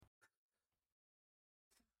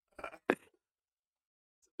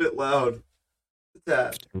bit loud. What's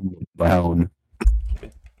that? Down.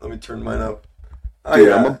 Let me turn mine up. Oh Dude,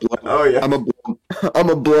 yeah. Oh yeah. I'm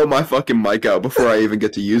gonna blow my fucking mic out before I even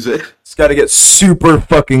get to use it. Just got to get super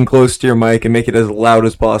fucking close to your mic and make it as loud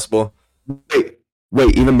as possible. Wait,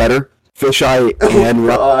 wait, even better. Fisheye Oh and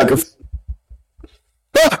god.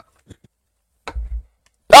 Ah!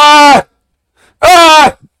 Ah!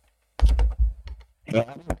 Ah!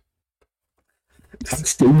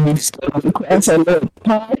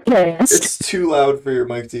 Podcast. It's too loud for your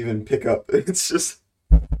mic to even pick up. It's just.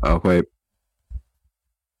 Oh wait.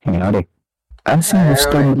 Howdy. I see you Howdy.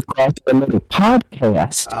 stumbled across a little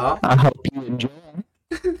podcast. Oh. I hope you enjoy.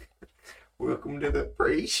 Welcome to the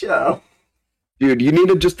pre-show. Dude, you need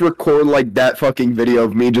to just record like that fucking video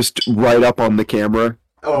of me just right up on the camera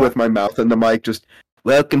with my mouth in the mic. Just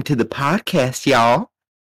welcome to the podcast, y'all.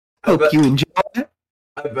 Hope you enjoy it.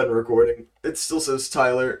 I've been recording. It still says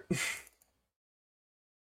Tyler.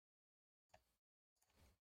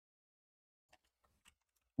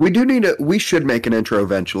 We should make an intro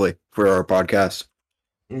eventually for our podcast.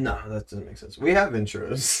 No, that doesn't make sense. We have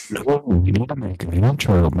intros. No, we need to make an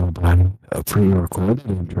intro, my buddy. A pre-recorded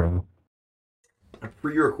intro. A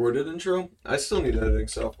pre-recorded intro? I still need editing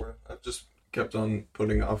software. I've just kept on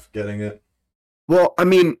putting off getting it. Well, I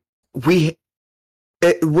mean,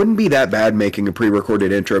 it wouldn't be that bad making a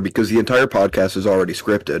pre-recorded intro because the entire podcast is already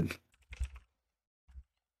scripted.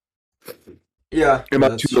 Yeah. Am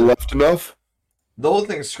I to the left enough? The whole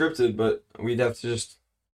thing's scripted, but we'd have to just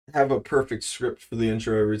have a perfect script for the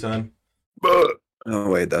intro every time.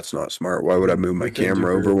 Oh wait, that's not smart. Why would I move my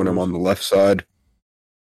camera over when I'm on the left side?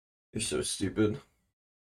 You're so stupid.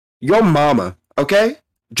 Yo mama, okay?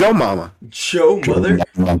 Joe mama. Joe mother?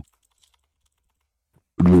 Joe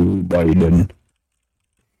Biden.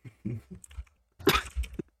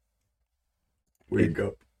 Wake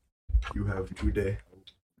up. You have today.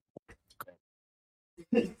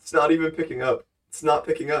 It's not even picking up. It's not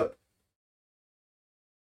picking up.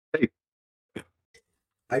 Hey.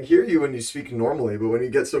 I hear you when you speak normally, but when you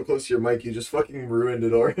get so close to your mic, you just fucking ruined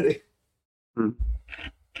it already.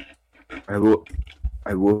 I will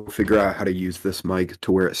figure out how to use this mic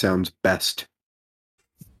to where it sounds best.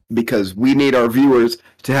 Because we need our viewers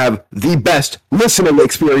to have the best listening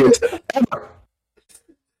experience ever.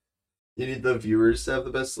 You need the viewers to have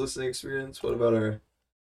the best listening experience? What about our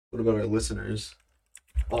listeners?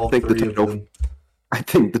 All three of them. I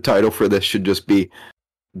think the title for this should just be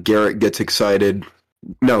Garrett gets excited.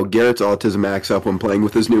 No, Garrett's autism acts up when playing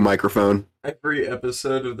with his new microphone. Every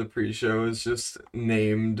episode of the pre-show is just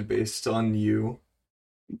named based on you.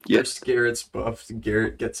 Yes. First Garrett's buffed,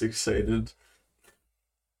 Garrett gets excited.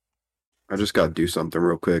 I just gotta do something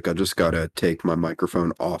real quick. I just gotta take my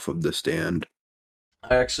microphone off of the stand.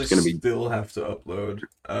 I actually still have to upload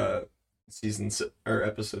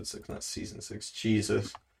episode 6, not season 6.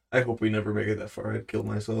 Jesus. I hope we never make it that far. I'd kill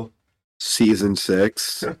myself. Season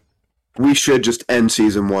 6. We should just end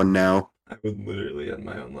season 1 now. I would literally end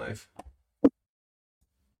my own life. Oh,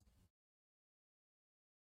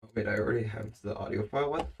 wait, I already have the audio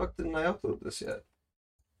file. Why the fuck didn't I upload this yet?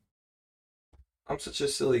 I'm such a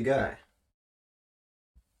silly guy.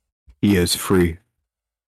 He is free.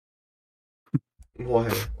 Why?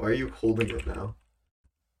 Why are you holding it now?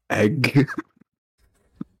 Egg.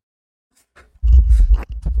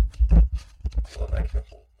 Hold on, I can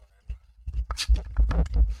hold mine.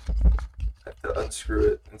 I have to unscrew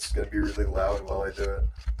it. It's gonna be really loud while I do it.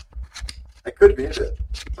 I could mute it,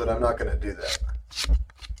 but I'm not gonna do that.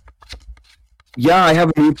 Yeah, I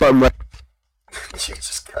have a mute button right. You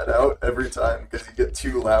just cut out every time because you get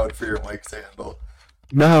too loud for your mic to handle.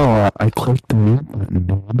 No, I clicked the mute button,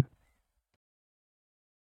 man.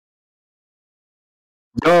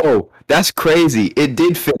 No, that's crazy. It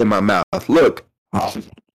did fit in my mouth. Look. And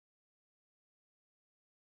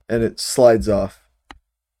it slides off.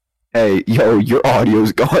 Hey, yo, your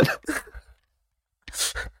audio's gone.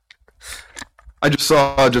 I just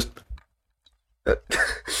saw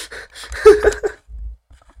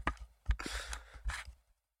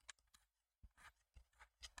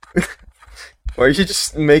Why are you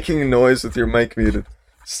just making noise with your mic muted?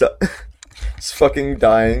 Stop. It's fucking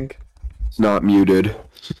dying. It's not muted.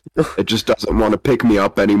 It just doesn't want to pick me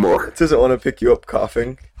up anymore. It doesn't want to pick you up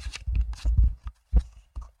coughing.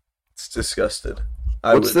 It's disgusted.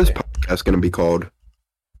 What's this podcast going to be called?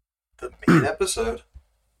 The main episode?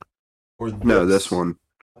 Or this? No, this one.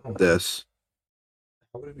 This.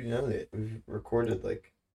 How would we know that? We've recorded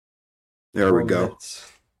like... There we go. Minutes.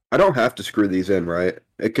 I don't have to screw these in, right?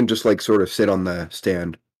 It can just like sort of sit on the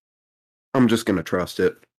stand. I'm just going to trust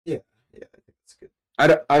it. Yeah, I think it's good.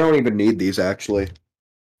 I don't even need these actually.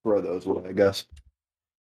 Throw those away, I guess.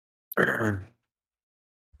 Oh,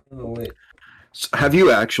 wait. Have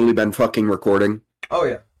you actually been fucking recording? Oh,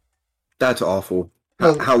 yeah. That's awful.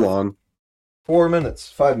 How long? 4 minutes.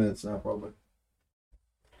 5 minutes now, probably.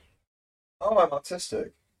 Oh, I'm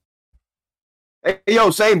autistic. Hey, yo,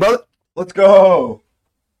 same, brother. Let's go!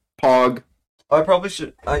 Pog. I probably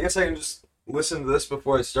should. I guess I can just listen to this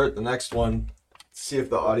before I start the next one. See if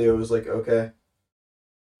the audio is, like, okay.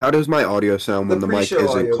 How does my audio sound when the mic pre-show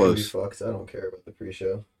isn't audio close? Can be fucked. I don't care about the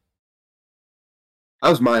pre-show.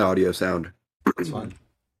 How's my audio sound? It's fine.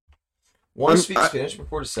 Want to speak Spanish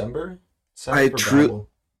before December?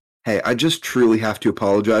 Hey, I just truly have to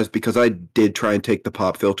apologize because I did try and take the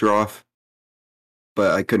pop filter off,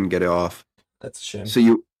 but I couldn't get it off. That's a shame. So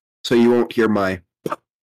you won't hear my.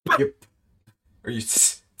 Yep. Or you.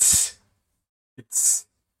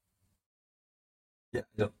 Yeah,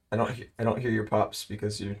 I don't hear your pops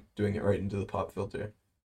because you're doing it right into the pop filter.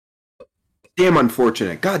 Damn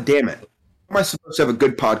unfortunate. God damn it. How am I supposed to have a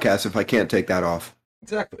good podcast if I can't take that off?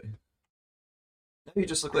 Exactly. Now you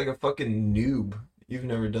just look like a fucking noob. You've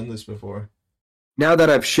never done this before. Now that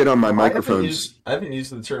I've shit on my microphones. I haven't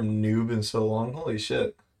used the term noob in so long. Holy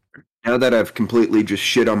shit. Now that I've completely just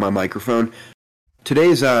shit on my microphone.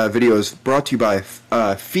 Today's video is brought to you by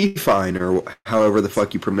Fifine, or however the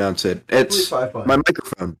fuck you pronounce it. It's my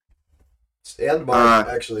microphone. And mine,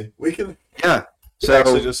 actually. We can... Yeah. So,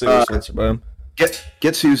 actually just say we're sponsored by him.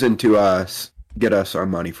 Get Susan to get us our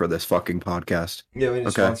money for this fucking podcast. Yeah, we need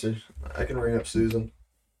a sponsor. I can ring up Susan.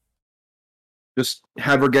 Just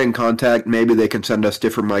have her get in contact. Maybe they can send us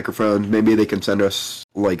different microphones. Maybe they can send us,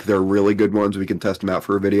 like, their really good ones. We can test them out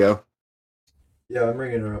for a video. Yeah, I'm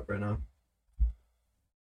ringing her up right now.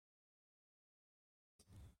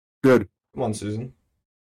 Good. Come on, Susan.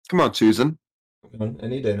 Come on, Susan. Come on,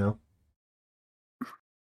 any day now.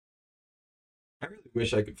 I really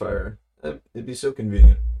wish I could fire her. It'd be so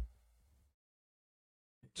convenient.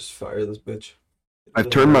 Just fire this bitch.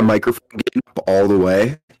 I've turned my microphone gain up all the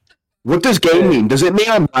way. What does gain mean? Does it mean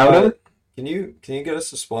I'm louder? Can you get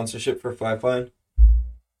us a sponsorship for Fifine?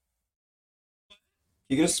 Can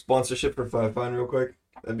you get a sponsorship for Fifine real quick?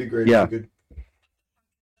 That'd be great. Yeah.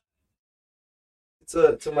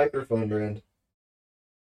 It's a microphone brand.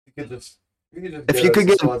 You could just if you could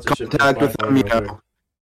get in contact with them, you know.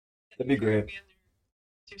 That'd be great.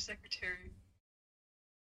 Your secretary.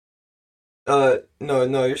 No,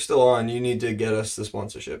 you're still on. You need to get us the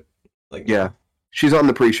sponsorship. Like, yeah, she's on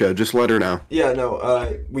the pre-show. Just let her know. Yeah,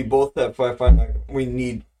 no. We both have Fifine. We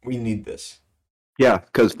need this. Yeah,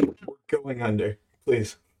 because we're going under.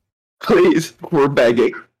 Please, we're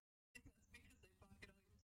begging.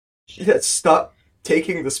 Yeah, stop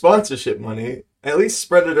taking the sponsorship money. At least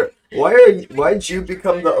spread it. Why'd you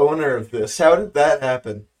become the owner of this? How did that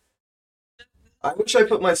happen? I wish I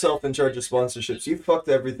put myself in charge of sponsorships. You fucked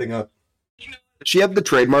everything up. Does she have the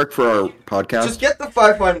trademark for our podcast? Just get the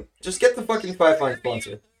Fifine. Just get the fucking Fifine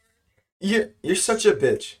sponsor. You're such a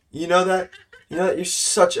bitch. You know that? You know that you're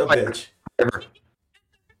such a bitch.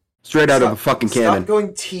 Straight out of a fucking cannon. Stop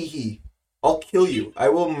going tee-hee. I'll kill you. I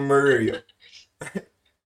will murder you. Dude,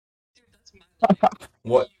 that's my life.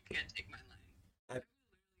 What? You can't take my life.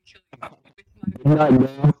 Kill you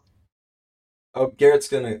with my... Oh, Garrett's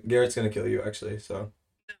gonna kill you actually. So,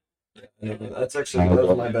 yeah, no, that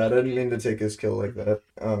was my bad. I didn't mean to take his kill like that.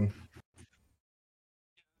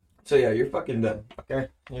 So yeah, you're fucking dead. Okay,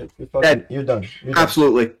 you're fucking dead. You're done. You're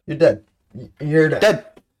Absolutely. Done. You're dead. You're dead.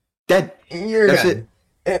 Dead. You're That's done.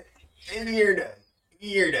 it. You're done.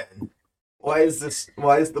 You're done. Why is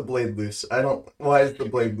the blade loose? Why is the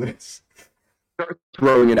blade loose? Start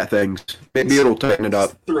throwing it at things. Maybe it'll tighten it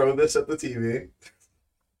up. Throw this at the TV.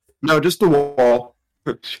 No, just the wall.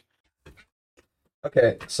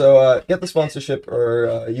 Okay, so get the sponsorship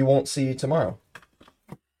or you won't see tomorrow.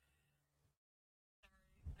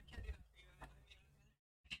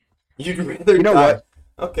 You'd rather You know die. what?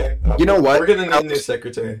 Okay. You know what? We're gonna need a new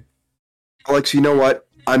secretary. Alex, you know what?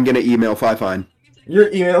 I'm gonna email Fifine.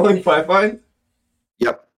 You're emailing Fifine?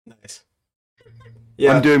 Yep. Nice.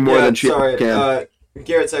 Yeah, I'm doing more than she can.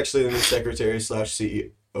 Garrett's actually the new secretary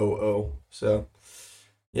 / COO. So,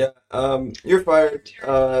 yeah. You're fired.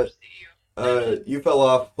 You fell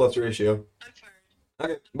off plus ratio. I'm fired.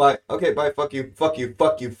 Okay, bye. Okay, bye. Fuck you. Fuck you.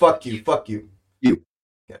 Fuck you. Fuck you. Fuck you. You.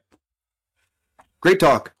 Okay. Great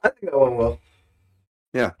talk. I think that went well.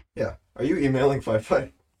 Yeah. Yeah. Are you emailing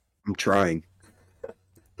Fifine? I'm trying.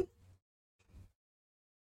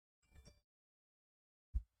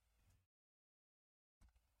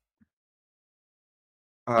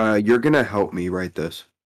 You're gonna help me write this.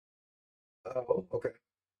 Oh, okay.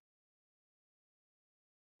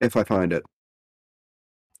 If I find it.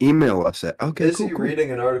 email us at. Okay, Busy cool.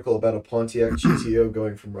 reading an article about a Pontiac GTO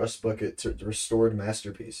going from rust bucket to restored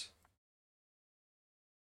masterpiece.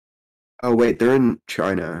 Oh wait, they're in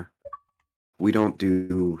China. We don't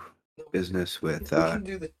do business with.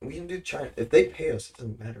 We can do China if they pay us. It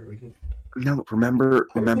doesn't matter. We can. No, remember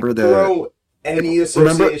the. Throw any Remember,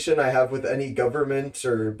 association I have with any government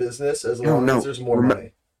or business as long as there's more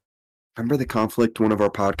money. Remember the conflict one of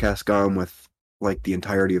our podcasts got on with like the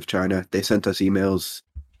entirety of China? They sent us emails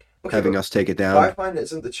having us take it down. Wi-Fi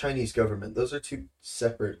isn't the Chinese government. Those are two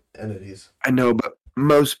separate entities. I know, but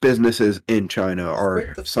most businesses in China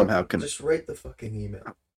are somehow connected. Just write the fucking email.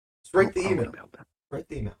 Just write the email. Write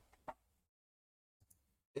the email.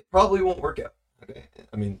 It probably won't work out. Okay.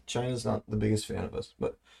 I mean, China's not the biggest fan of us,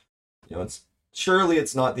 but you know, surely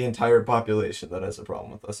it's not the entire population that has a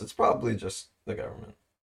problem with us. It's probably just the government.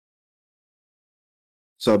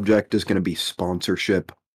 Subject is going to be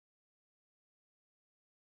sponsorship.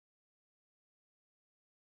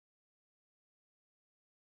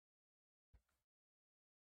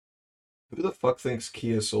 Who the fuck thinks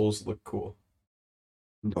Kia Souls look cool?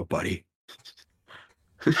 Nobody.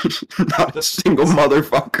 Not a single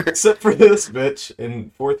motherfucker. Except for this bitch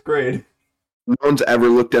in 4th grade. No one's ever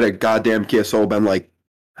looked at a goddamn Kia Soul and been like,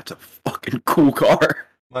 that's a fucking cool car.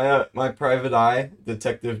 My private eye,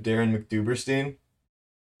 Detective Darren McDuberstein,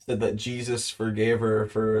 said that Jesus forgave her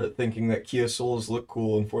for thinking that Kia Souls look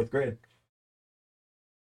cool in 4th grade.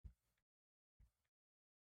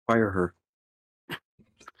 Fire her.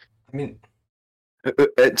 I mean,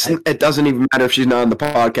 it doesn't even matter if she's not on the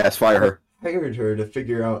podcast. Fire her. I hired her to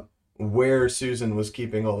figure out where Susan was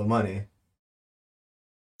keeping all the money.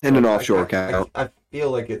 In an offshore account. I feel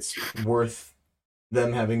like it's worth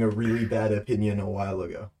them having a really bad opinion a while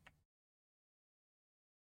ago.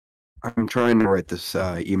 I'm trying to write this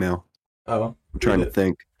email. Oh. I'm trying to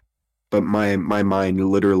think. But my mind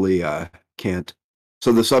literally can't.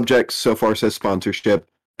 So the subject so far says sponsorship,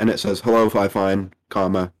 and it says, hello, Fine,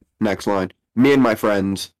 comma, next line. Me and my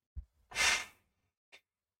friends.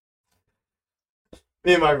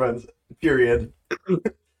 Me and my friends, period.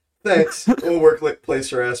 Thanks, workplace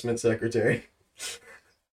harassment secretary.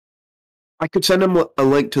 I could send him a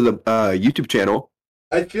link to the YouTube channel.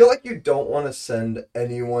 I feel like you don't want to send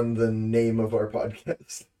anyone the name of our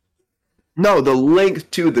podcast. No, the link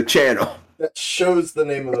to the channel. That shows the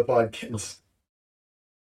name of the podcast.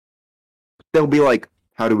 They'll be like,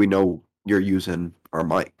 how do we know you're using our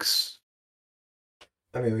mics?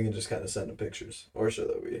 I mean, we can just kind of send them pictures or show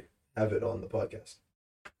that we have it on the podcast.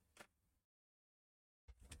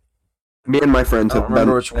 Me and my friends have been.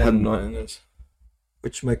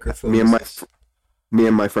 Which microphone? Me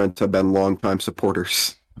and my friends have been longtime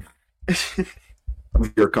supporters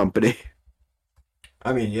of your company.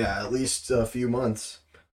 I mean, yeah, at least a few months.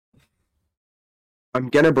 I'm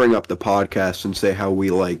gonna bring up the podcast and say how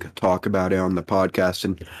we like talk about it on the podcast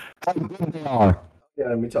and how good they are.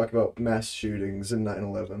 Yeah, and we talk about mass shootings and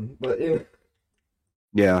 9/11, but you know.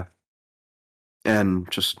 Yeah, and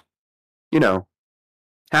just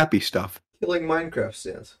happy stuff. Killing Minecraft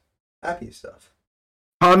stands. Happy stuff.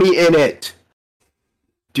 Tommy Innit.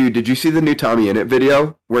 Dude, did you see the new Tommy Innit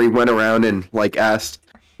video where he went around and like asked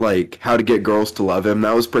like how to get girls to love him?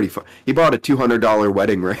 That was pretty fun. He bought a $200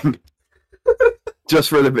 wedding ring just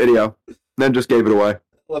for the video, then just gave it away. I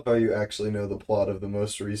love how you actually know the plot of the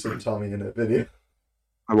most recent Tommy Innit video.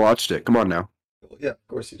 I watched it. Come on now. Well, yeah, of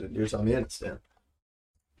course you did. You're Tommy Innit stan.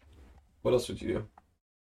 What else would you do?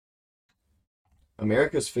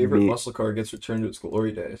 America's favorite muscle car gets returned to its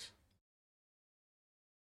glory days.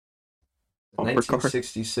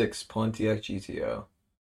 1966 Pontiac GTO.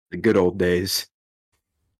 The good old days.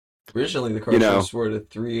 Originally, the car was sported a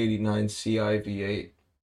 389 CI V8.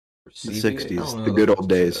 The 60s. The good old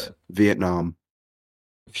days. Vietnam.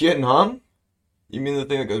 Vietnam? You mean the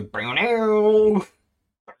thing that goes...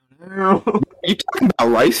 You talking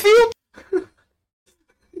about rice field?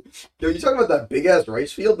 Yo, you talking about that big-ass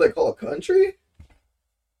rice field they call a country?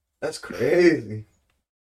 That's crazy.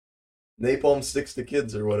 Napalm sticks to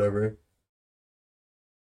kids or whatever.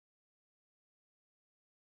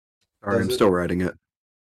 Sorry, I'm still writing it.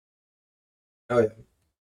 Oh, yeah.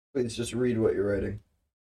 Please just read what you're writing.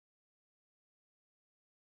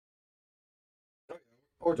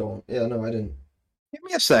 Or don't. Yeah, no, I didn't. Give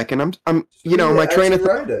me a second. I'm my train of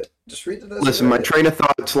thought. Just read it. Listen, my train of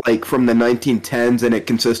thought's like from the 1910s, and it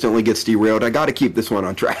consistently gets derailed. I got to keep this one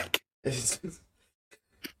on track.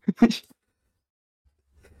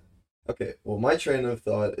 Okay, well, my train of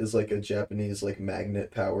thought is like a Japanese like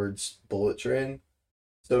magnet-powered bullet train.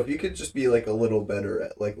 So if you could just be like a little better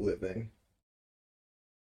at like living,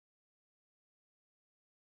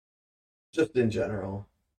 just in general.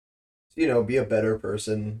 You know, be a better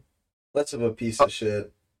person, less of a piece of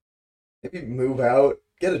shit. Maybe move out,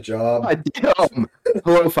 get a job. Damn.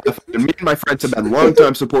 Hello, 500. Me and my friends have been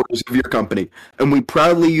longtime supporters of your company, and we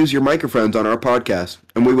proudly use your microphones on our podcast,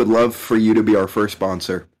 and we would love for you to be our first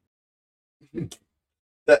sponsor.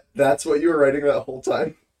 That's what you were writing that whole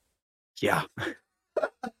time? Yeah.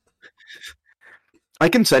 I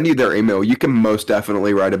can send you their email. You can most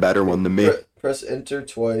definitely write a better one than me. Press enter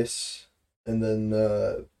twice, and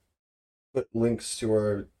then put links to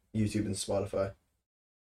our YouTube and Spotify.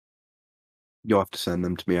 You'll have to send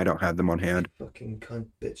them to me. I don't have them on hand. Fucking cunt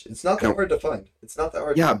bitch. It's not that hard to find. It's not that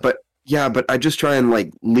hard to find. But I just try and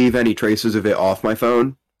like leave any traces of it off my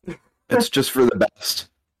phone. It's just for the best.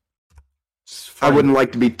 I wouldn't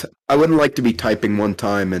like to be typing one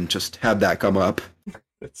time and just have that come up.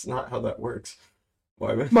 That's not how that works.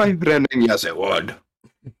 Why would My friend, yes it would.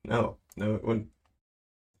 No, it wouldn't.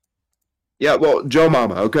 Yeah, well, Joe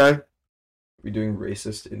Mama, okay? Are we doing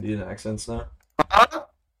racist Indian accents now? Huh?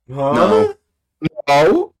 Huh?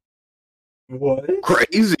 No. What?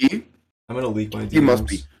 Crazy. I'm gonna leak my DMs. You must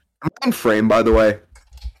be. I'm in frame, by the way.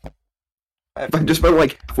 I've just been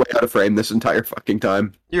like halfway out of frame this entire fucking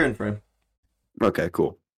time. You're in frame. Okay,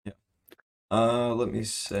 cool. Yeah. Let me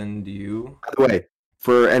send you. By the way,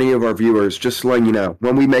 for any of our viewers, just letting you know,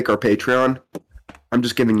 when we make our Patreon, I'm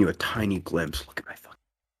just giving you a tiny glimpse. Look at my fucking.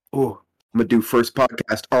 Oh, I'm gonna do first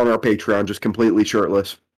podcast on our Patreon, just completely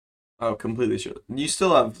shirtless. Oh, completely sure. You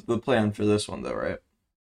still have the plan for this one, though, right?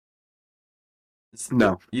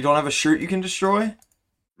 No. You don't have a shirt you can destroy?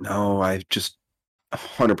 No, I just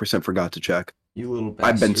 100% forgot to check. You little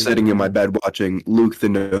bastard. I've been sitting in my bed watching Luke the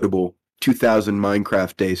Notable 2000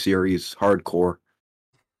 Minecraft Day series hardcore.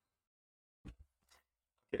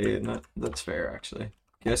 Okay, that's fair, actually.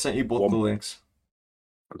 Okay, I sent you both the links.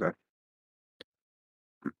 Okay.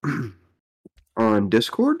 On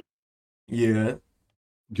Discord? Yeah.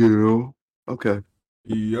 Yeah. Okay.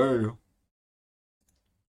 Yeah.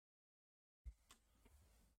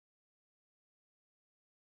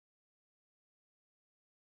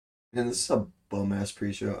 And this is a bum-ass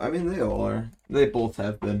pre-show. I mean, they all are. They both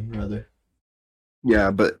have been, rather.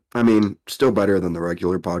 Yeah, but, I mean, still better than the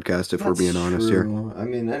regular podcast, if we're being honest here. I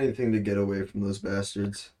mean, anything to get away from those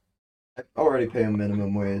bastards. I already pay them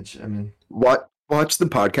minimum wage. I mean... Watch the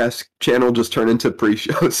podcast channel just turn into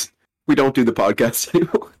pre-shows. We don't do the podcast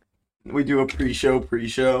anymore. We do a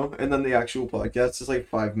pre-show, and then the actual podcast is like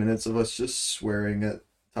 5 minutes of us just swearing at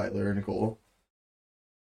Tyler and Nicole.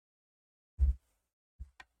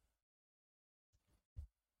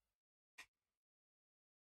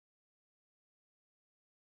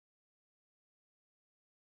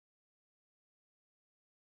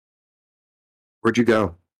 Where'd you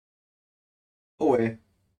go? Away.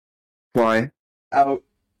 Why? Out.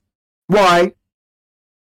 Why?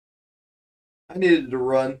 I needed to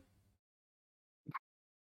run.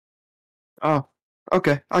 Oh,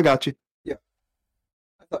 okay. I got you. Yeah.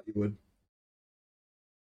 I thought you would.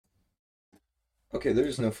 Okay,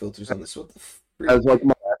 there's no filters on this. What the freak? As like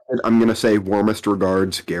my I'm gonna say warmest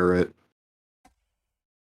regards, Garrett.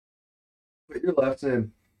 What's your last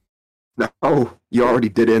name? No, you already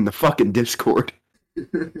did it in the fucking Discord.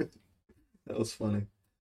 That was funny.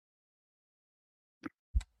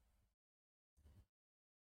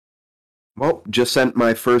 Well, just sent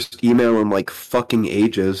my first email in like fucking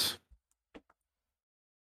ages.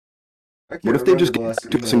 What if they just get back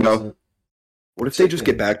to us and go? What if they just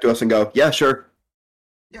get back to us and go? Yeah, sure.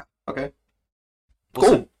 Yeah. Okay.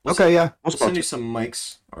 Cool. Okay, yeah. We'll send you some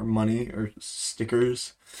mics or money or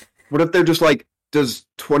stickers. What if they're just like, does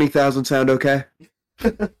 20,000 sound okay?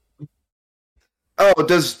 Oh,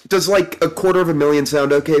 does like $250,000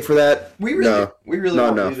 sound okay for that? We really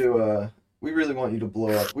want you to blow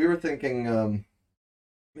up. We were thinking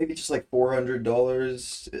maybe just like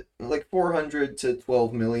 $400, like 400 to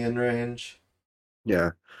 12 million range.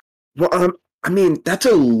 Yeah. Well, I mean, that's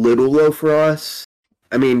a little low for us.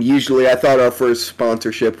 I mean, usually I thought our first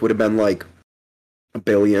sponsorship would have been like $1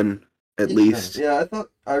 billion at least. Yeah,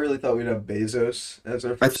 I really thought we'd have Bezos as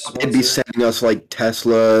our first sponsor. They'd be sending us like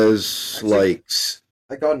Teslas, Actually, like.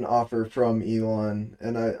 I got an offer from Elon,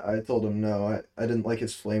 and I told him no. I didn't like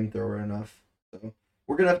his flamethrower enough. So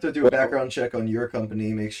we're gonna have to do a background check on your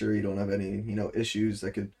company, make sure you don't have any, issues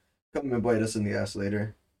that could come and bite us in the ass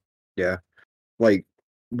later. Yeah, like,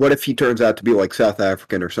 what if he turns out to be like South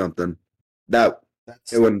African or something?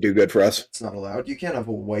 It wouldn't do good for us. It's not allowed. You can't have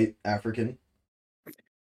a white African.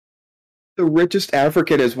 The richest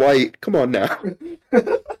African is white. Come on now.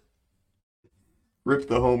 Rip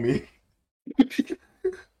the homie.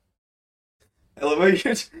 I love how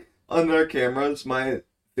you're on our cameras. My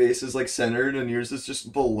face is like centered and yours is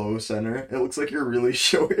just below center. It looks like you're really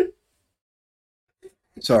short.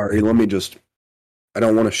 Sorry, let me just... I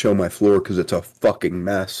don't want to show my floor because it's a fucking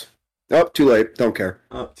mess. Oh, too late. Don't care.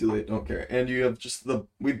 Oh, too late, don't care. And you have just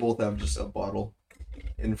we both have just a bottle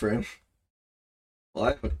in frame. Well, I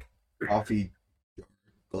have a coffee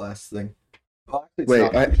glass thing.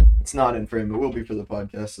 Well, actually, it's not in frame. It will be for the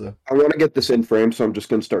podcast, though. I want to get this in frame, so I'm just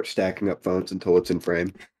going to start stacking up phones until it's in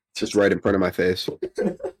frame. Just right in front of my face.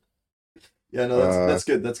 Yeah, no, that's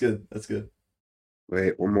good. That's good. That's good.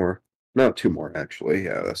 Wait, one more. No, two more, actually.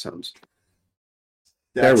 Yeah, that sounds...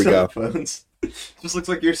 There we go. Phones. Just looks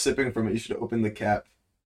like you're sipping from it. You should open the cap.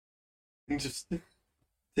 And just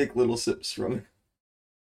take little sips from it.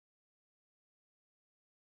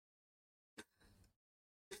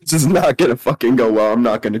 This is not going to fucking go well. I'm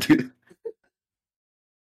not going to do that.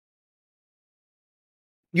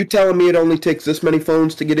 You telling me it only takes this many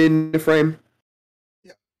phones to get in the frame?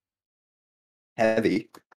 Yeah. Heavy.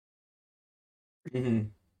 Mm-hmm.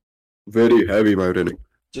 Very heavy, Martin.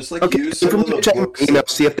 Just like use some of the books.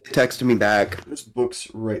 See if they texted me back. There's books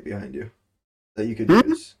right behind you that you could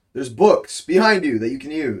use. There's books behind you that you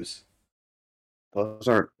can use. Those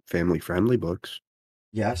aren't family-friendly books.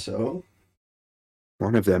 Yeah, so?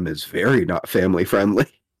 One of them is very not family-friendly.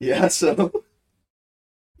 Yeah, so?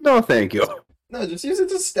 No, thank you. No, just use it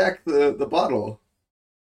to stack the bottle.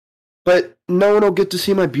 But no one will get to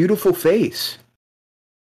see my beautiful face.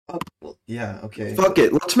 Oh, well, yeah, okay. Fuck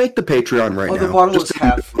it. Let's make the Patreon right now. The bottle just is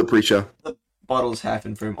half. The pre-show. The bottle is half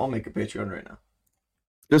in frame. I'll make a Patreon right now.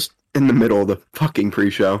 Just in the middle of the fucking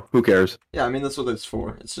pre-show. Who cares? Yeah, I mean, that's what it's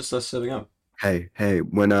for. It's just us setting up. Hey,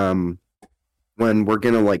 when we're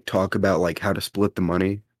gonna, like, talk about, like, how to split the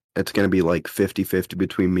money, it's gonna be, like, 50-50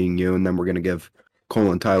 between me and you, and then we're gonna give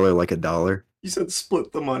Cole and Tyler, like, $1. You said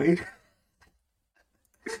split the money.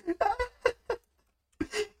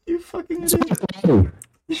 You fucking idiot.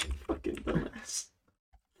 You fucking dumbass.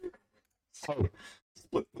 Split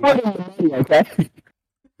the money, okay?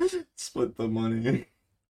 Split the money.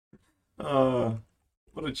 What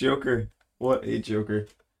a joker. What a joker.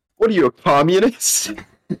 What are you, a communist?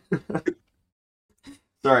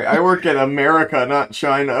 Sorry, I work in America, not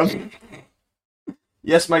China.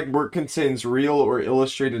 Yes, my work contains real or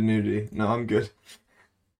illustrated nudity. No, I'm good.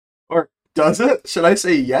 Or does it? Should I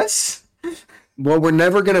say yes? Well, we're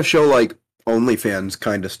never gonna show, like, OnlyFans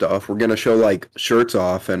kind of stuff. We're gonna show, like, shirts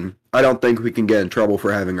off, and I don't think we can get in trouble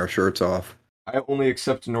for having our shirts off. I only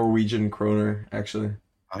accept Norwegian kroner, actually.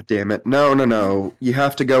 Oh, damn it. No. You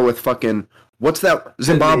have to go with fucking... What's that?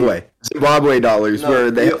 Zimbabwe. Zimbabwe dollars, where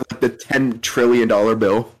they have, like, the $10 trillion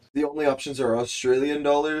bill. The only options are Australian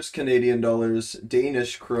dollars, Canadian dollars,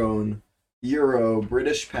 Danish krone, euro,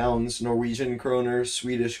 British pounds, Norwegian kroner,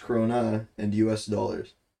 Swedish krona, and US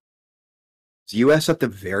dollars. Is US at the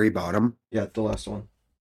very bottom? Yeah, the last one.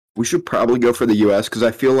 We should probably go for the US, because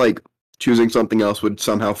I feel like choosing something else would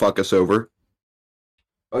somehow fuck us over.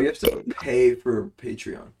 Oh, you have to pay for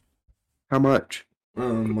Patreon. How much?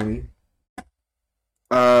 Money.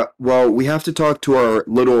 Well, we have to talk to our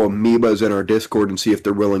little amoebas in our Discord and see if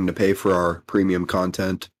they're willing to pay for our premium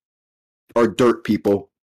content. Our dirt people,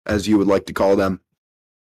 as you would like to call them.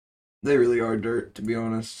 They really are dirt, to be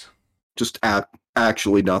honest. Just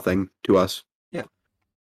actually nothing to us. Yeah.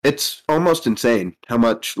 It's almost insane how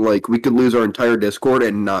much, like, we could lose our entire Discord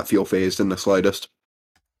and not feel fazed in the slightest.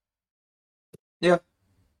 Yeah.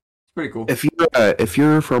 It's pretty cool. If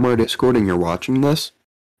you're from our Discord and you're watching this,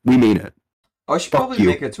 we mean it. I should probably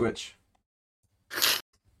make a Twitch.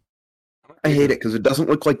 I hate it because it doesn't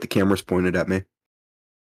look like the camera's pointed at me.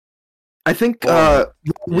 I think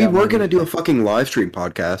we were gonna do a fucking live stream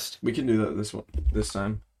podcast. We can do that this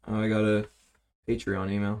time. I got a Patreon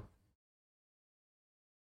email.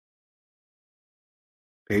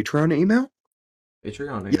 Patreon email?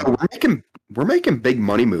 Patreon email. Yeah, we're making big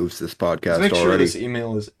money moves this podcast Let's make sure already. This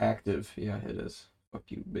email is active. Yeah, it is. Fuck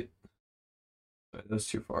you, bitch. That's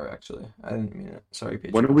too far, actually. I didn't mean it. Sorry,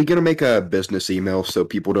 Patreon. When are we gonna make a business email so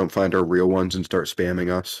people don't find our real ones and start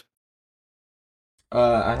spamming us?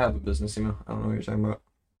 I have a business email. I don't know what you're talking about.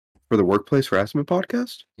 For the Workplace Harassment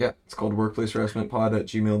Podcast? Yeah, it's called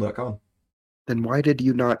workplaceharassmentpod@gmail.com. Then why did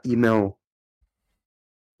you not email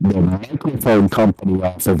the microphone company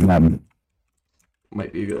off of them?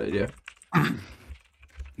 Might be a good idea.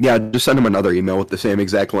 Yeah, just send them another email with the same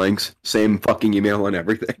exact links. Same fucking email and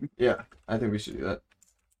everything. Yeah, I think we should do that.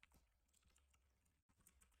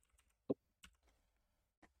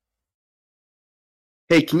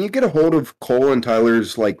 Hey, can you get a hold of Cole and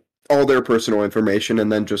Tyler's, like, all their personal information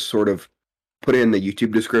and then just sort of put it in the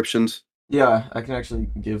YouTube descriptions? Yeah, I can actually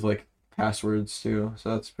give, like, passwords too, so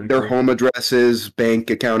that's pretty Their cool. home addresses, bank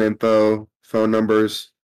account info, phone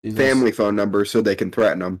numbers, Jesus. family phone numbers, so they can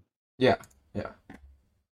threaten them. Yeah,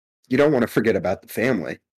 You don't want to forget about the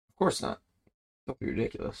family. of course not. Don't be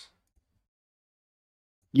ridiculous.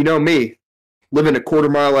 You know me, living a quarter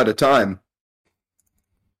mile at a time.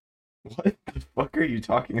 What the fuck are you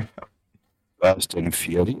talking about? Fast and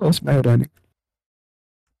Furious, man.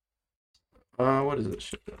 What is it?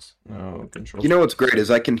 Shit this. No, control. You know what's great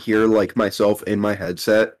is I can hear like myself in my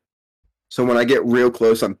headset. So when I get real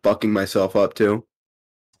close, I'm fucking myself up too.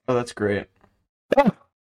 Oh, that's great. Ah.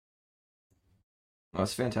 Oh,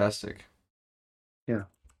 that's fantastic.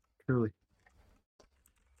 Truly.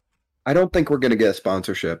 I don't think we're gonna get a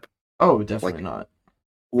sponsorship. Oh, definitely not.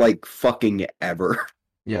 Like fucking ever.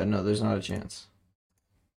 Yeah, no, there's not a chance.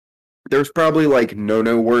 There's probably like no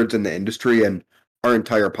words in the industry, and our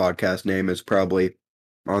entire podcast name is probably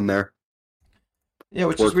on there. Yeah,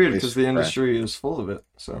 which is weird because the Workplace industry is full of it.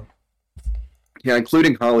 So, Yeah,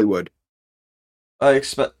 including Hollywood.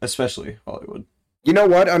 especially Hollywood. You know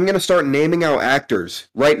what? I'm gonna start naming out actors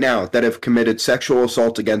right now that have committed sexual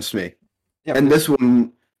assault against me, Yeah, and this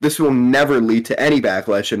will never lead to any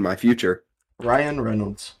backlash in my future. Ryan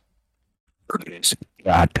Reynolds.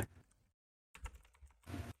 God.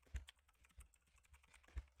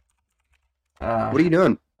 What are you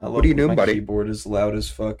doing? I love What are you when doing, my buddy? keyboard is loud as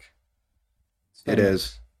fuck. It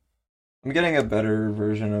is. I'm getting a better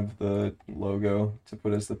version of the logo to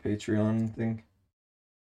put as the Patreon thing.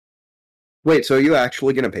 Wait, so are you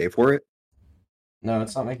actually gonna pay for it? No,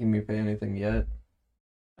 it's not making me pay anything yet.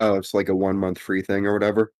 Oh, it's like a 1 month free thing or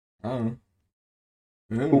whatever. Oh.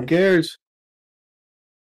 Who cares?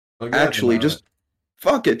 Actually, just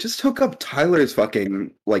fuck it. Just hook up Tyler's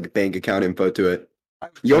fucking like bank account info to it.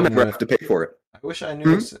 You'll never have to pay for it. I wish I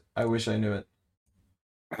knew this. I wish I knew it.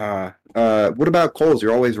 What about Cole's?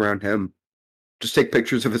 You're always around him. Just take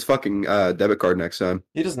pictures of his fucking debit card next time.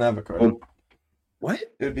 He doesn't have a card. Oh. What?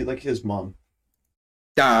 It would be like his mom.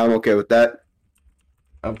 I'm okay with that.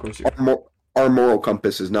 Of course you Our moral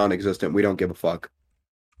compass is non-existent. We don't give a fuck.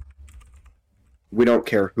 We don't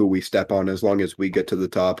care who we step on as long as we get to the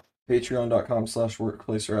top.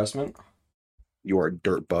 Patreon.com/workplace harassment. You are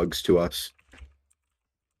dirt bugs to us.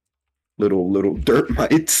 Little dirt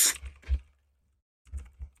mites.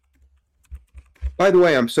 By the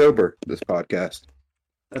way, I'm sober this podcast.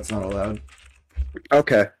 That's not allowed.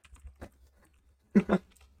 Okay.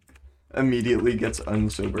 Immediately gets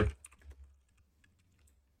unsober.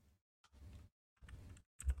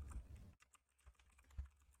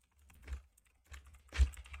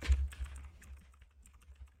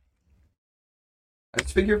 I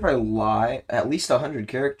just figure if I lie at least 100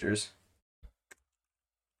 characters.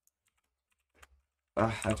 I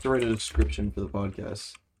have to write a description for the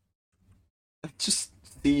podcast. I just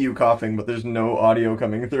see you coughing, but there's no audio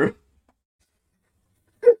coming through.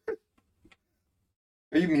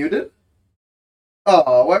 Are you muted?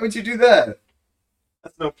 Oh, why would you do that?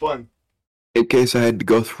 That's no fun. In case I had to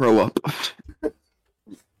go throw up.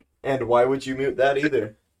 And why would you mute that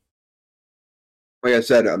either? Like I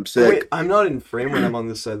said, I'm sick. Wait, I'm not in frame when I'm on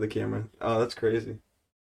this side of the camera. Oh, that's crazy.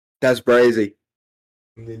 That's crazy.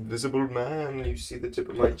 I'm the invisible man. You see the tip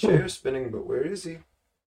of my chair spinning, but where is he?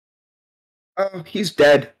 Oh, he's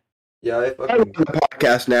dead. Yeah, I'm on the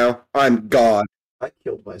podcast now. I'm God. I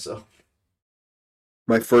killed myself.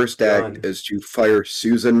 My first act Done. is to fire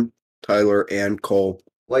Susan, Tyler, and Cole.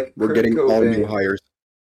 Like We're Kurt getting all new Cobain, hires.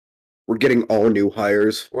 We're getting all new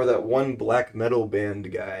hires. or that one black metal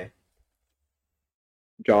band guy.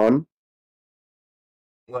 John,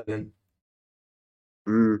 Lennon.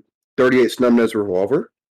 38 Snubnose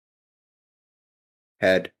revolver.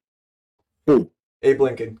 Head. Boom. Abe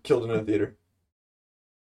Lincoln killed in a theater.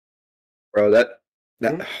 Bro, that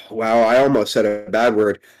wow, I almost said a bad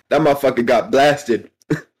word. That motherfucker got blasted.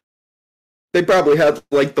 They probably had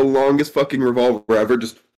like the longest fucking revolver ever.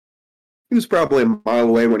 He was probably a mile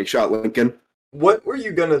away when he shot Lincoln. What were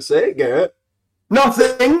you gonna say, Garrett?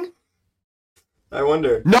 Nothing. I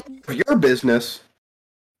wonder. None of your business.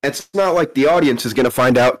 It's not like the audience is gonna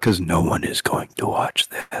find out because no one is going to watch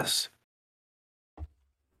this.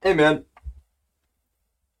 Hey, man.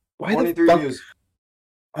 Why the 23 fuck? views.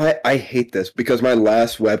 I hate this because my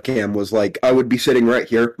last webcam was like I would be sitting right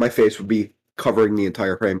here, my face would be covering the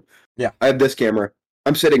entire frame. Yeah. I have this camera.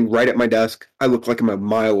 I'm sitting right at my desk. I look like I'm a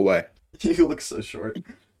mile away. You look so short.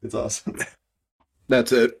 It's awesome.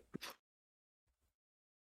 That's it.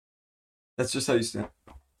 That's just how you stand.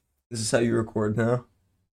 This is how you record now.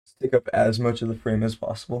 Just take up as much of the frame as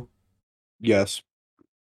possible. Yes.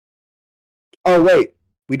 Oh wait,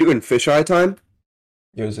 we doing fisheye time?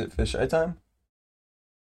 Yo, is it fisheye time?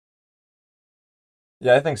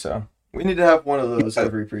 Yeah, I think so. We need to have one of those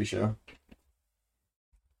every pre-show.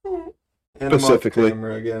 And I'm off Specifically.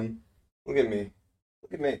 camera again. Look at me.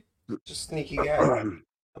 Look at me. Just sneaky guy. I'm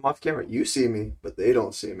off camera. You see me, but they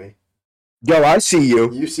don't see me. Yo, I see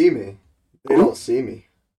you. You see me. They don't see me.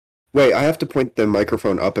 Wait, I have to point the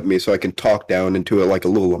microphone up at me so I can talk down into it like a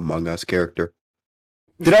little Among Us character.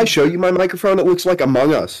 Did I show you my microphone? It looks like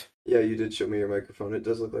Among Us. Yeah, you did show me your microphone. It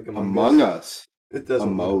does look like Among Us. It doesn't.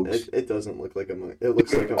 Among Us. It doesn't look like Among. It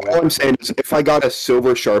looks like All I'm saying is, if I got a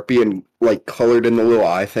silver Sharpie and like colored in the little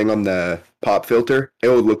eye thing on the pop filter, it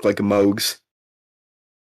would look like a Mogs.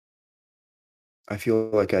 I feel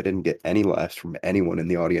like I didn't get any laughs from anyone in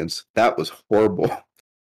the audience. That was horrible.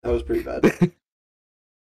 That was pretty bad.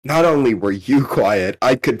 Not only were you quiet,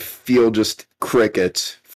 I could feel just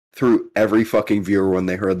crickets through every fucking viewer when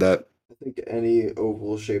they heard that. I think any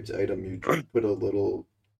oval-shaped item you put a little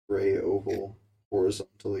gray oval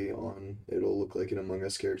horizontally on, it'll look like an Among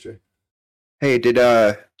Us character. Hey, did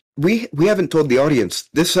we haven't told the audience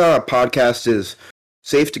this podcast is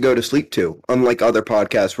safe to go to sleep to, unlike other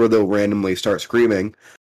podcasts where they'll randomly start screaming.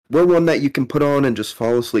 We're one that you can put on and just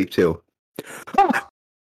fall asleep to. I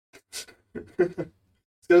was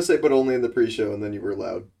gonna say, but only in the pre-show, and then you were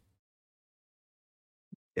loud.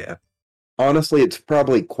 Yeah. Honestly, it's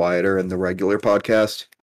probably quieter in the regular podcast.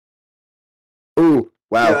 Ooh,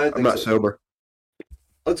 wow, Yeah, I I'm think not so. sober.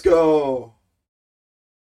 Let's go.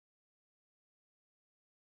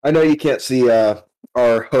 I know you can't see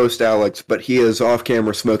our host Alex, but he is off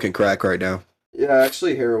camera smoking crack right now. Yeah,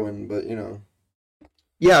 actually heroin, but you know.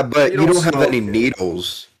 Yeah, but You you don't don't have smoke any it.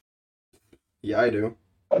 needles. Yeah, I do.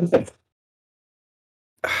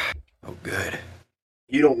 Oh, good.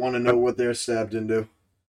 You don't want to know what they're stabbed into.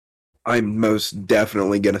 I'm most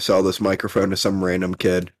definitely gonna sell this microphone to some random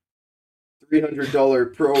kid.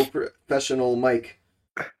 $300 professional mic.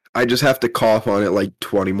 I just have to cough on it like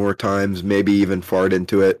 20 more times, maybe even fart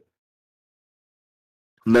into it.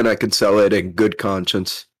 And then I can sell it in good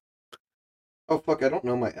conscience. Oh fuck, I don't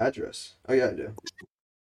know my address. Oh yeah, I do.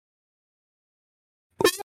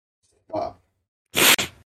 Stop.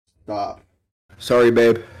 Stop. Sorry,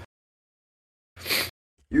 babe.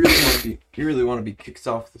 You really want to be kicked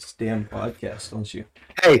off this damn podcast, don't you?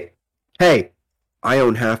 Hey, I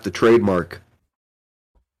own half the trademark.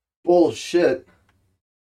 Bullshit.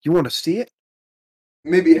 You want to see it?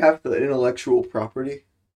 Maybe half the intellectual property.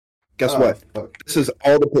 Guess Oh, what? Fuck. This is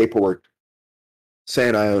all the paperwork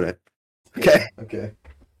saying I own it. Okay. Okay.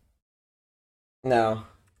 Now,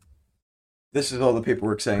 this is all the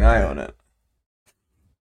paperwork saying I own it.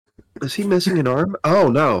 Is he missing an arm? Oh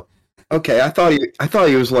no. Okay, I thought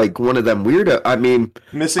he was like one of them weirdo. I mean,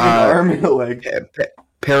 Missing an arm and a leg.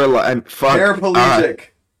 Paraplegic.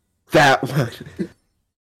 That one.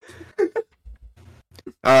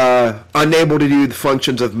 Unable to do the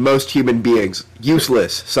functions of most human beings.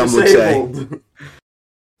 Useless, some would say. Disabled.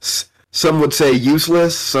 Some would say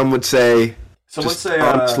useless. Some would say. Some would just say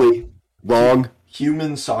honestly wrong.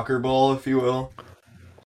 human soccer ball, if you will.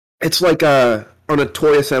 It's like on a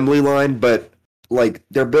toy assembly line, but like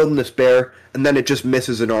they're building this bear, and then it just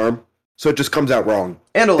misses an arm, so it just comes out wrong.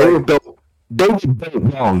 And a They were leg. built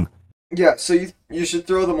wrong. Yeah, so you should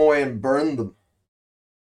throw them away and burn them.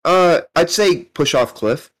 I'd say push off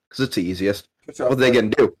cliff because it's the easiest. Push off What are they the- gonna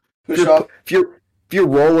do? Push off If you're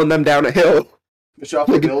rolling them down a hill. Push off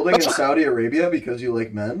a building in Saudi Arabia because you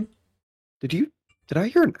like men? Did I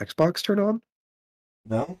hear an Xbox turn on?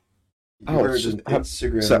 No? You Oh, heard it's just- an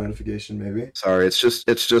Instagram so- notification, maybe. Sorry, it's just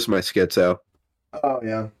my schizo. Oh,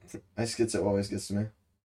 yeah. My schizo always gets to me.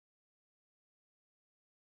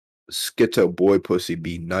 Schizo boy pussy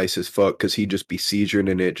be nice as fuck because he just be seizuring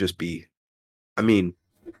and it just be. I mean,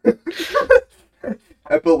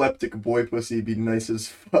 Epileptic boy pussy be nice as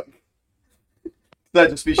fuck. That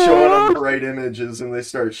just be showing them bright images and they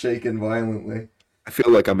start shaking violently. I feel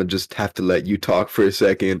like I'm gonna just have to let you talk for a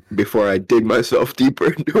second before I dig myself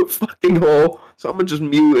deeper into a fucking hole. So I'm gonna just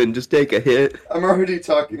mute and just take a hit. I'm already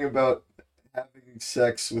talking about having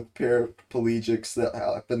sex with paraplegics that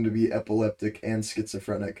happen to be epileptic and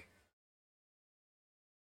schizophrenic.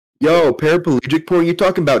 Yo, paraplegic porn? You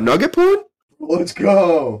talking about nugget porn? Let's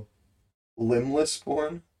go! Limbless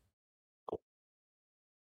porn?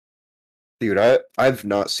 Dude, I've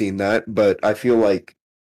not seen that, but I feel like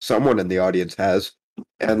someone in the audience has.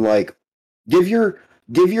 And like, give your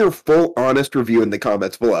full honest review in the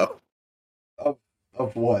comments below.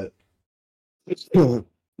 Of what?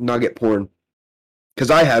 Nugget porn. Because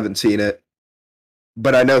I haven't seen it,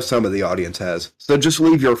 but I know some of the audience has. So just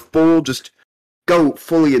leave your full, just go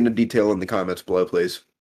fully into detail in the comments below, please.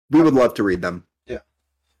 We would love to read them.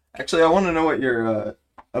 Actually, I want to know what your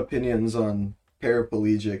opinions on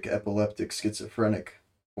paraplegic, epileptic, schizophrenic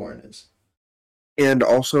porn is. And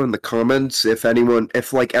also in the comments, if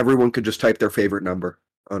everyone could just type their favorite number,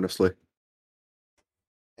 honestly.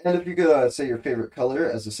 And if you could say your favorite color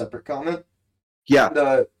as a separate comment. Yeah.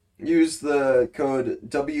 And use the code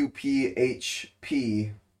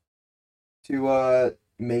WPHP to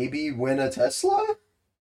maybe win a Tesla?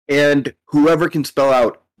 And whoever can spell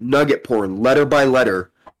out nugget porn letter by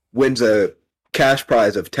letter wins a cash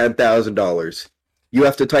prize of $10,000. You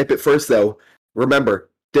have to type it first, though. Remember,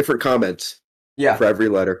 different comments for every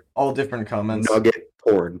letter. All different comments. Nugget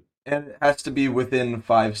porn. And it has to be within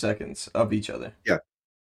 5 seconds of each other. Yeah.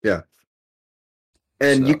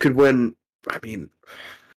 And you could win,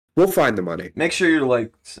 we'll find the money. Make sure you're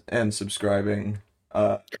liked and subscribing.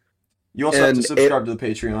 You also have to subscribe to the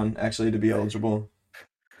Patreon, actually, to be eligible.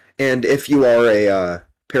 And if you are a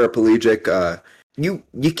paraplegic, you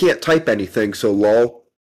can't type anything, so lol.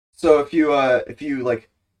 So if you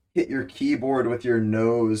hit your keyboard with your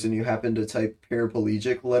nose and you happen to type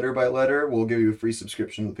paraplegic letter by letter, we'll give you a free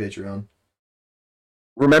subscription to the Patreon.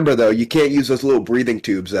 Remember, though, you can't use those little breathing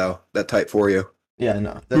tubes, though, that type for you. Yeah,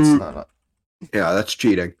 no, that's not. Yeah, that's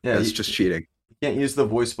cheating. Yeah, that's just cheating. You can't use the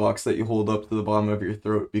voice box that you hold up to the bottom of your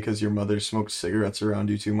throat because your mother smokes cigarettes around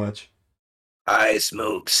you too much. I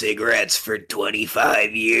smoked cigarettes for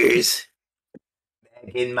 25 years.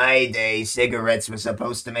 Back in my day, cigarettes were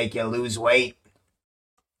supposed to make you lose weight.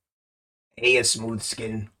 Hey, a smooth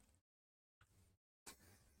skin.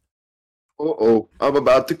 Uh-oh, I'm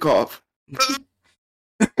about to cough.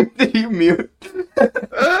 Did you mute?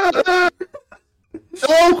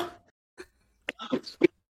 No!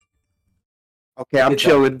 Okay, I'm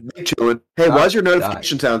chilling. Be chilling. Hey, why is your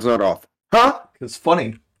notification sounds not off? Huh? It's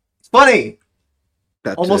funny. It's funny!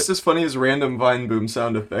 That's almost as funny as random Vine Boom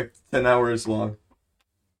sound effect. 10 hours long.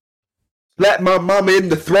 Slap my mama in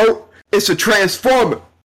the throat. It's a transformer.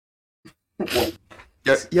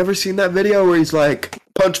 You ever seen that video where he's like,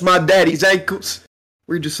 punch my daddy's ankles?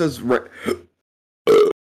 Where he just says, boom.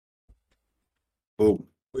 Where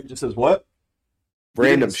he just says what?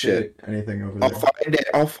 Random shit. Anything over there.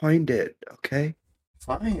 I'll find it. Okay.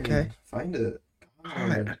 Fine. Okay. Find it.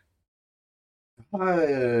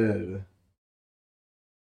 God.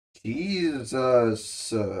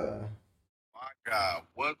 Jesus. My God,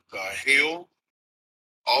 what the hell?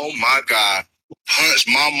 Oh my God. Punch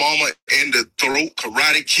my mama in the throat,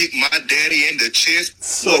 karate kick my daddy in the chest.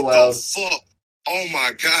 So what loud. the fuck? Oh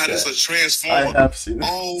my God, it's a transformer. I have seen it.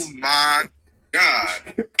 Oh my God.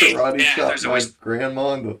 Karate chop my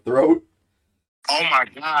grandma in the throat. Oh my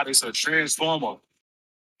God, it's a transformer.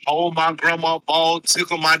 Hold my grandma ball,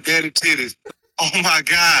 tickle my daddy titties. Oh my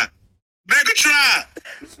God. Megatron!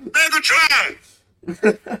 Megatron!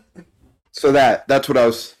 So that's what I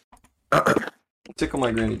was... Tickle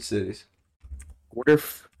my granny's titties.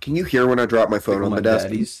 Can you hear when I drop my phone Tickle on my the desk?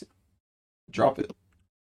 daddy's. Drop it.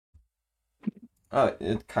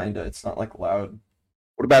 It's not like loud.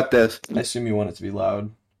 What about this? I assume you want it to be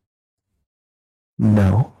loud.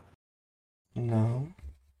 No. No.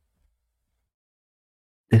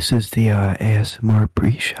 This is the ASMR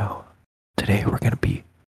pre-show. Today we're going to be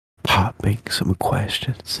popping some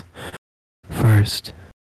questions. First,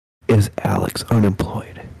 is Alex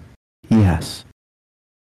unemployed? Yes.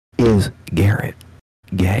 Is Garrett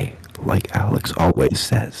gay, like Alex always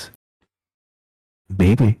says?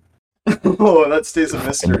 Maybe. Oh, that stays a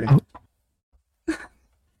mystery.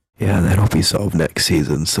 Yeah, that'll be solved next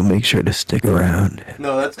season, so make sure to stick around.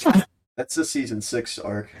 No, that's the season 6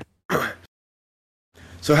 arc.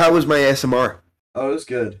 So how was my ASMR? Oh, it was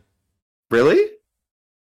good. Really?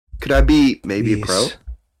 Could I be maybe a pro?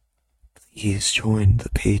 Please join the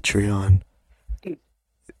Patreon.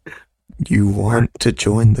 You want to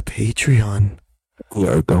join the Patreon? We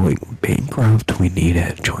are going bankrupt. We need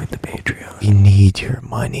it. Join the Patreon. We need your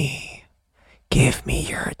money. Give me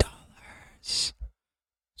your dollars.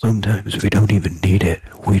 Sometimes we don't even need it.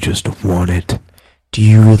 We just want it. Do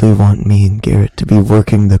you really want me and Garrett to be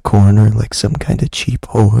working the corner like some kind of cheap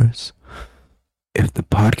whores? If the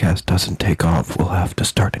podcast doesn't take off, we'll have to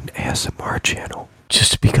start an ASMR channel.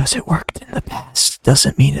 Just because it worked in the past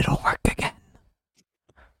doesn't mean it'll work again.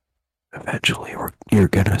 Eventually, you're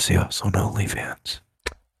gonna see us on OnlyFans.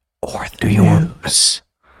 Or the news.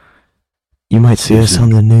 You might see us on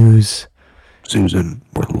the news. Susan,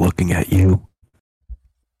 we're looking at you.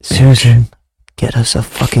 Susan, get us a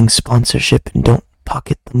fucking sponsorship and don't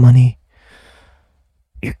pocket the money.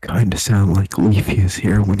 You kinda sound like Leafy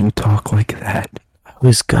here when you talk like that. I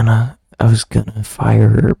was gonna fire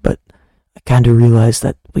her, but I kinda realized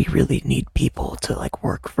that we really need people to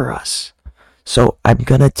work for us. So I'm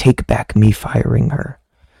gonna take back me firing her.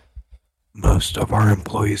 Most of our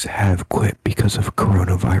employees have quit because of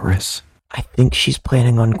coronavirus. I think she's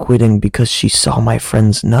planning on quitting because she saw my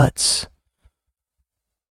friend's nuts.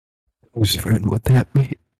 Whose friend would that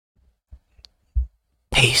be?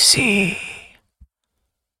 Pacey.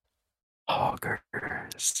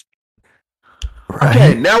 Hoggers. Okay,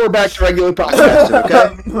 Right? now we're back to regular podcasting,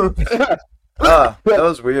 okay? Ah, that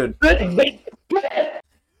was weird.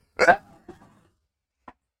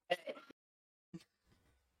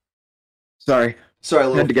 Sorry,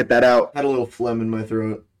 Sorry, had to get that out. had a little phlegm in my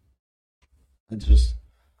throat. I just.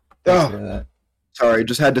 Oh, sorry,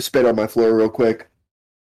 just had to spit on my floor real quick.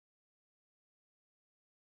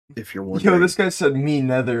 If you're wondering. Yo, this guy said me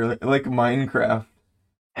nether, like Minecraft.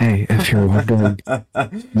 Hey, if you're wondering,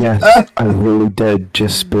 yes, I really did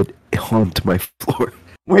just spit onto my floor.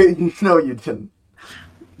 Wait, no, you didn't.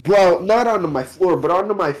 Well, not onto my floor, but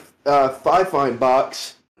onto my Fi-Fine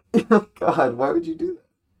box. Oh, God, why would you do that?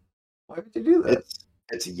 Why would you do that?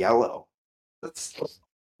 It's yellow. That's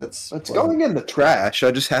It's pleasant. going in the trash.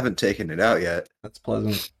 I just haven't taken it out yet. That's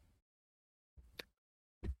pleasant.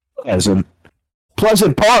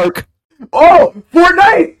 Pleasant Park? Oh,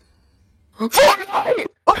 Fortnite! Fortnite!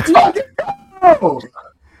 Let's fucking go!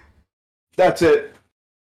 That's it.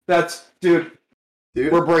 Dude.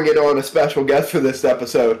 Dude, We're bringing on a special guest for this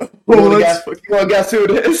episode. Oh, You wanna let's guess who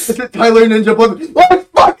it is? is it Tyler Ninja Blevins? Let's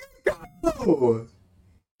fucking go!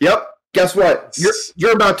 Yep. Guess what?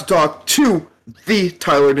 You're about to talk to the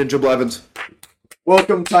Tyler Ninja Blevins.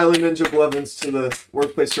 Welcome, Tyler Ninja Blevins, to the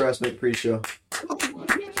Workplace Harassment Pre-Show.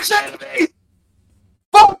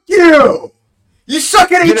 Fuck you! You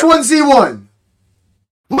suck at H1Z1!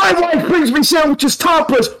 My wife brings me sandwiches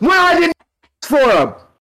topless when I didn't ask for them.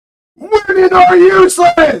 Women are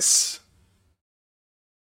useless!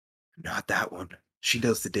 Not that one. She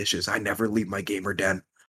does the dishes. I never leave my gamer den.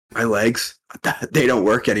 My legs, they don't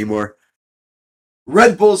work anymore.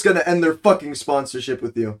 Red Bull's gonna end their fucking sponsorship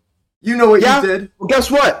with you. You know what you did? Well, guess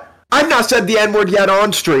what? I've not said the N-word yet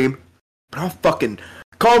on stream, but I'll fucking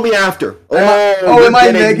call me after. Am I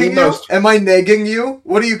negging you? Am I negging you?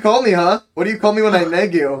 What do you call me, huh? What do you call me when I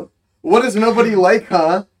neg you? What does nobody like,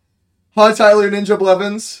 huh? Huh, Tyler Ninja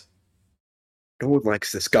Blevins? No one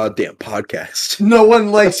likes this goddamn podcast. No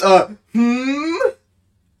one likes,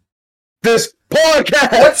 This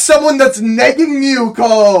podcast! What's someone that's negging you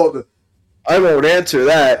called? I won't answer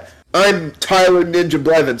that. I'm Tyler Ninja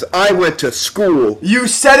Blevins. I went to school. You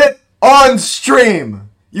said it on stream!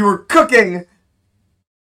 You were cooking!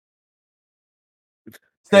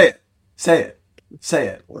 Say it. Say it. Say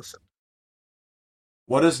it. Listen,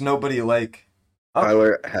 What does nobody like?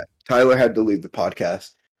 Oh. Tyler had to leave the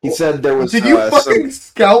podcast. He said there was. Did you fucking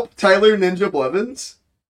scalp Tyler Ninja Blevins?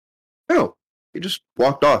 No, he just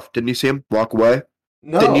walked off. Didn't you see him walk away?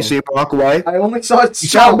 No. Didn't you see him walk away? I only saw his You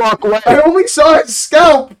saw him scalp. walk away. I only saw his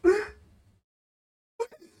scalp.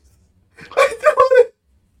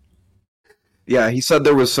 Yeah, he said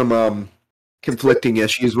there was some conflicting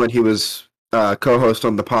issues when he was co-host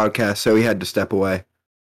on the podcast, so he had to step away.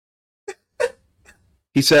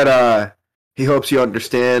 He said he hopes you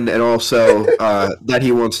understand, and also that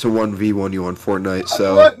he wants to 1v1 you on Fortnite.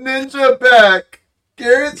 So I want Ninja back.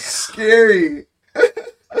 Garrett's scary.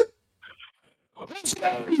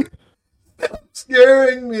 Stop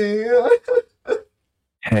scaring me.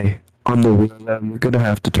 Hey, on the real end, we're gonna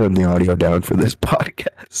have to turn the audio down for this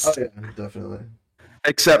podcast. Oh yeah, definitely.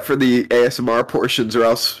 except for the ASMR portions, or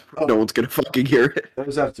else no one's gonna fucking hear it.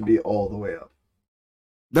 Those have to be all the way up.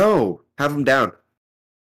 No, have them down.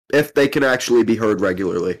 If they can actually be heard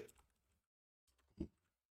regularly.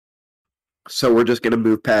 So we're just gonna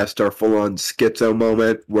move past our full-on schizo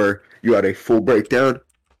moment where you had a full breakdown.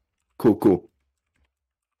 Cool.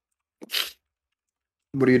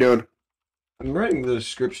 What are you doing? I'm writing the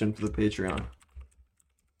description for the Patreon.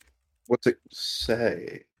 What's it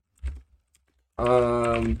say?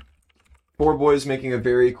 Four boys making a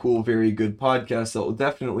very cool, very good podcast that will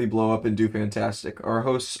definitely blow up and do fantastic. Our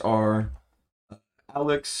hosts are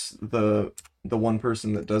Alex, the one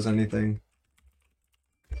person that does anything.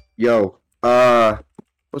 Yo, what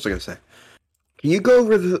was I gonna say? Can you go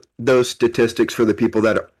over those statistics for the people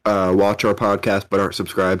that watch our podcast but aren't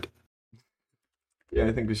subscribed? Yeah,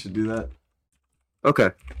 I think we should do that.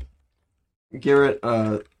 Okay. Garrett,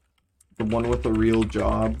 the one with the real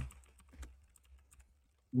job.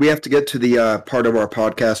 We have to get to the part of our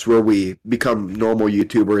podcast where we become normal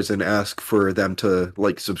YouTubers and ask for them to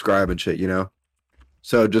subscribe and shit, you know?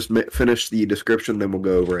 So just finish the description, then we'll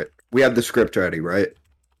go over it. We have the script ready, right?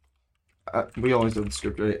 We always have the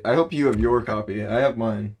script ready. I hope you have your copy. I have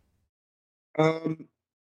mine. You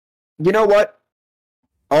know what?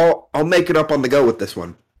 I'll make it up on the go with this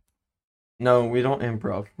one. No, we don't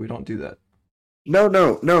improv. We don't do that.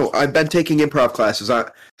 No. I've been taking improv classes.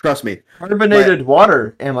 Trust me. Carbonated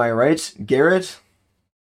water, am I right, Garrett?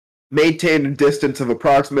 Maintain a distance of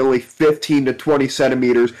approximately 15 to 20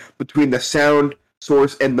 centimeters between the sound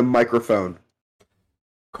source and the microphone.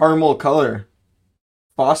 Caramel color.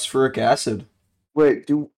 Phosphoric acid. Wait,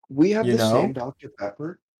 do we have You the know? same Dr.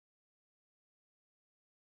 Pepper?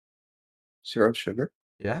 Zero sugar?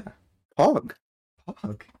 Yeah. Pog. Fuck.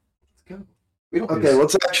 Let's go. We don't Okay,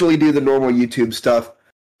 let's actually do the normal YouTube stuff.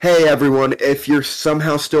 Hey everyone, if you're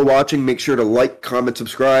somehow still watching, make sure to like, comment,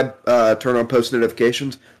 subscribe, turn on post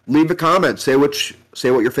notifications, leave a comment, say what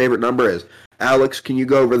your favorite number is. Alex, can you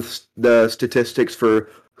go over the statistics for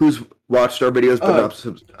who's watched our videos but not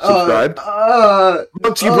subscribed?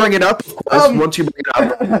 Once you bring it up, of course. Once you bring it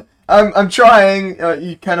up. I'm trying.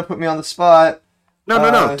 You kind of put me on the spot.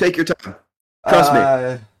 No. Take your time. Trust me.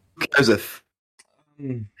 Who cares if?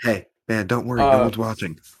 Hey, man, don't worry. No one's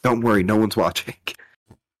watching. Don't worry. No one's watching.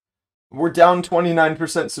 We're down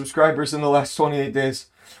 29% subscribers in the last 28 days.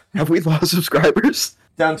 Have we lost subscribers?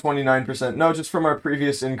 Down 29%. No, just from our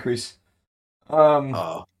previous increase. We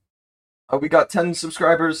got 10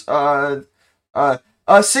 subscribers.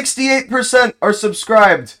 68% are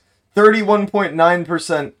subscribed.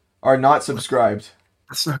 31.9% are not subscribed.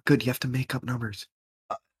 That's not good. You have to make up numbers.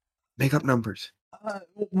 Make up numbers.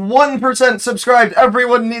 1% subscribed.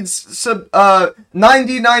 Everyone needs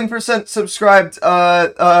 99% subscribed.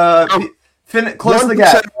 Close the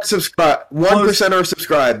gap. 1% are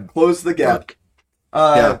subscribed. Close the gap.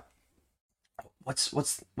 Yeah. What's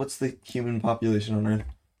the human population on Earth?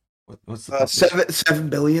 What's the population? 7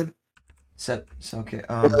 billion? Okay.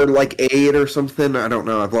 Or like 8 or something. I don't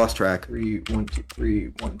know. I've lost track. 3, 1, 2, 3,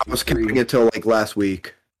 1, 2, 3. I was counting it till like last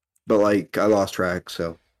week, but like I lost track.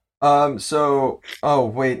 So. Oh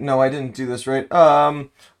wait, no, I didn't do this right.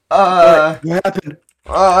 What happened?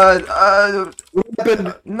 What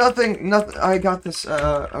happened? Nothing. I got this.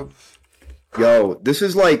 Yo, this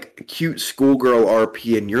is like cute schoolgirl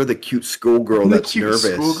RP, and you're the cute schoolgirl that's cute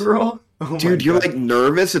nervous. Schoolgirl? Oh Dude, you're like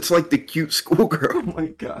nervous. It's like the cute schoolgirl. Oh my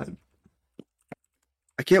god.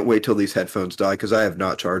 I can't wait till these headphones die because I have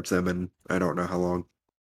not charged them in I don't know how long.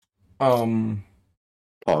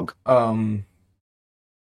 Pog.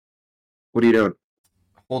 What are you doing?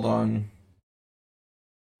 Hold on.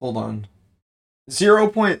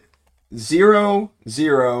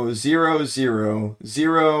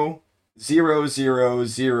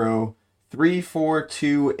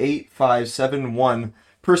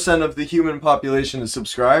 of the human population is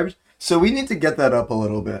subscribed. So we need to get that up a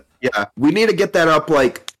little bit. Yeah, we need to get that up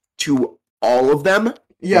like to all of them.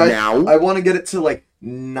 Yeah, now. I want to get it to like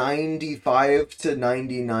 95 to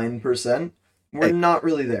 99%. We're not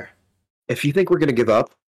really there. If you think we're going to give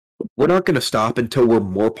up, we're not going to stop until we're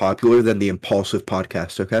more popular than the Impulsive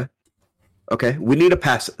podcast, okay? Okay? We need to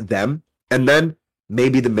pass them, and then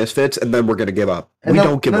maybe the Misfits, and then we're going to give up.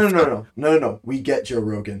 Don't give up. No. We get Joe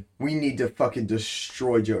Rogan. We need to fucking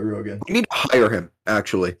destroy Joe Rogan. We need to hire him,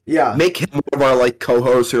 actually. Yeah. Make him one of our, like,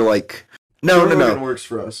 co-hosts or, like... Joe Rogan works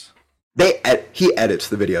for us. He edits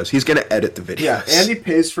the videos. He's going to edit the videos. Yeah, and he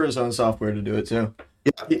pays for his own software to do it, too.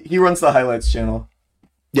 Yeah. He runs the highlights channel.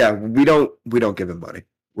 Yeah, we don't give him money.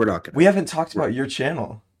 We're not gonna. We haven't talked about your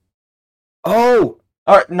channel. Oh,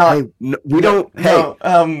 all right, not. Hey, we don't. We don't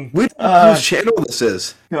know whose channel this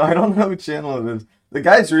is. No, I don't know who channel it is. The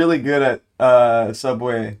guy's really good at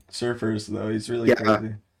Subway Surfers, though. He's really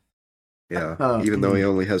crazy. Yeah, even though he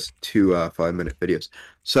only has 2 5-minute videos.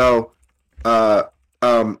 So, the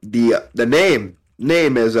name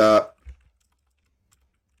is I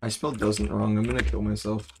spelled doesn't wrong. I'm gonna kill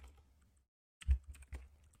myself.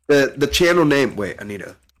 The channel name. Wait, I need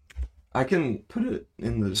to. I can put it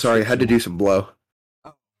in the. Sorry, I had to do some blow.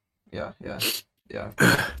 Oh. Yeah.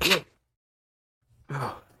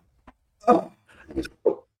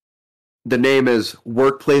 The name is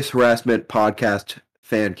Workplace Harassment Podcast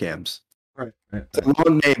Fan Cams. Right. It's a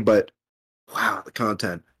long name, but wow, the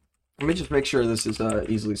content. Let me just make sure this is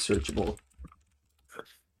easily searchable.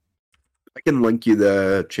 I can link you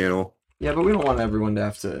the channel. Yeah, but we don't want everyone to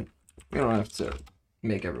have to. We don't have to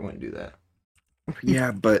make everyone do that.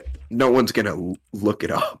 Yeah, but no one's gonna look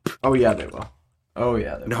it up. Oh yeah, they will. Oh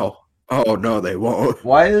yeah, they will. No. Oh no, they won't.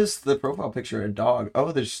 Why is the profile picture a dog?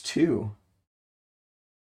 Oh, there's 2.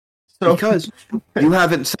 So because you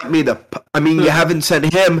haven't sent me you haven't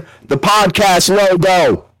sent him the podcast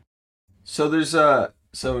logo. So there's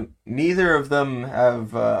so neither of them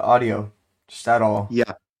have audio, just at all.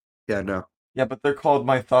 Yeah. Yeah, no. Yeah, but they're called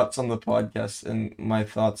My Thoughts on the Podcast and My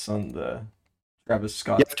Thoughts on the Travis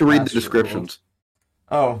Scott. You have to read the descriptions.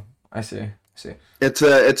 Oh, I see. See, It's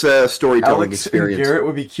a storytelling Alex experience. and Garrett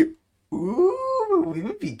would be cute. Ooh, we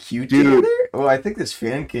would be cute Dude. together. Oh, I think this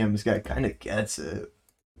fan cams guy kind of gets it.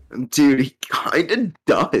 Dude, he kinda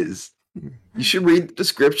does. You should read the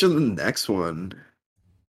description of the next one.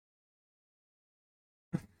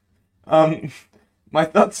 My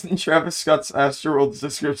thoughts on Travis Scott's Astroworld's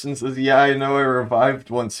description says, yeah, I know I revived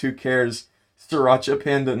once, who cares? Sriracha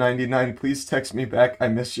Panda 99, please text me back, I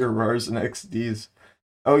miss your RARs and XDs.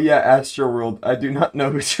 Oh yeah, Astroworld, I do not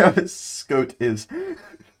know who Travis Scott is.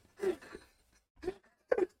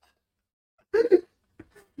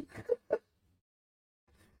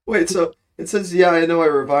 Wait, so it says, yeah, I know I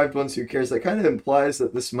revived once, who cares? That kind of implies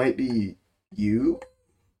that this might be you?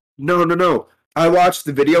 No. I watched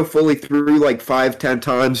the video fully through like 5-10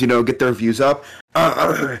 times, get their views up.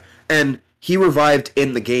 And he revived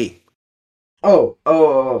in the game. Oh.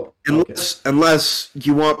 Okay. Unless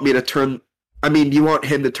you want me to you want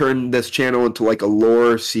him to turn this channel into like a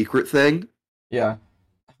lore secret thing? Yeah.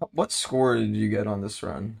 What score did you get on this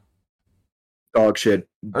run? Dog shit.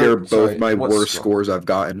 They're both my worst scores I've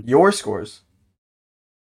gotten. Your scores?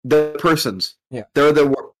 The person's. Yeah. They're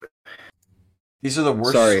the These are the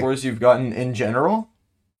worst scores you've gotten in general?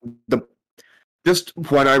 Just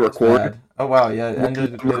when I record. Bad. Oh wow, yeah, it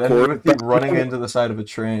ended with you running into the side of a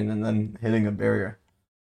train and then hitting a barrier.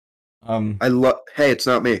 Hey, it's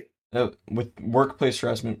not me. With workplace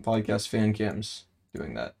harassment podcast fan cams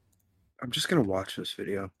doing that. I'm just gonna watch this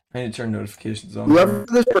video. I need to turn notifications on. Whoever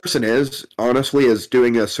this person is, honestly, is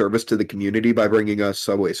doing a service to the community by bringing us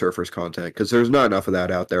Subway Surfers content, because there's not enough of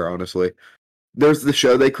that out there, honestly. There's the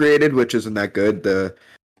show they created, which isn't that good. The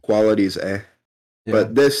quality's Yeah.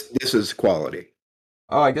 But this is quality.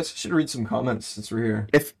 Oh, I guess I should read some comments since we're here.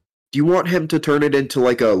 Do you want him to turn it into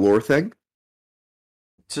like a lore thing?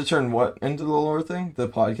 To turn what into the lore thing? The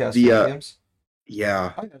podcast games?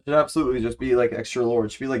 Yeah. It should absolutely just be like extra lore.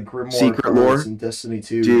 It should be like Grimoire Secret lore in Destiny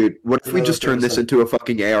 2. Dude, what if we just turn this into a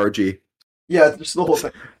fucking ARG? Yeah, just the whole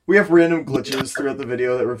thing. We have random glitches throughout the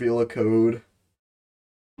video that reveal a code.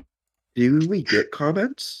 Do we get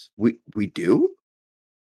comments? We do?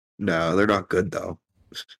 No, they're not good though.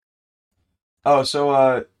 Oh,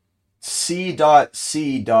 so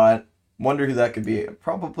C.C. Wonder who that could be.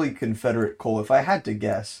 Probably Confederate Cole, if I had to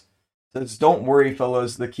guess. Says, don't worry,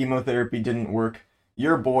 fellows, the chemotherapy didn't work.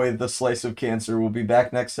 Your boy, the slice of cancer, will be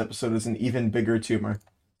back next episode as an even bigger tumor.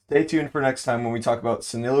 Stay tuned for next time when we talk about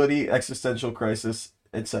senility, existential crisis,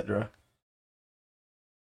 etc.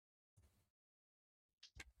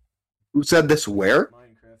 Who said this where?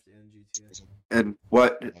 Minecraft and GTA. And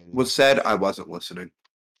what was said, I wasn't listening.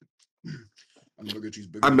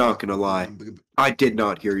 I'm not gonna lie. I did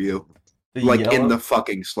not hear you. In the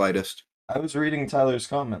fucking slightest. I was reading Tyler's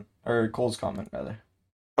comment, or Cole's comment, rather.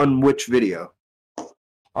 On which video?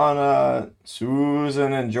 On,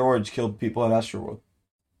 Susan and George killed people at Astroworld.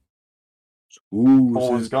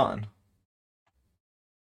 Cole is gone.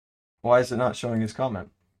 Why is it not showing his comment?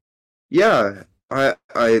 Yeah, I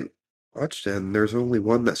watched it, and there's only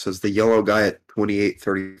one that says the yellow guy at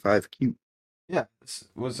 2835 cute. Yeah, this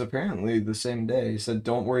was apparently the same day. He said,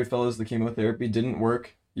 don't worry, fellas, the chemotherapy didn't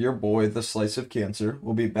work. Your boy, the slice of cancer,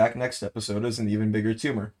 will be back next episode as an even bigger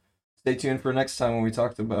tumor. Stay tuned for next time when we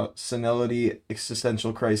talked about senility,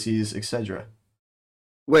 existential crises, etc.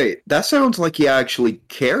 Wait, that sounds like he actually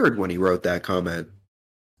cared when he wrote that comment.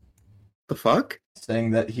 The fuck?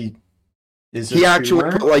 Saying that he is He actually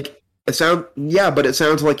put, it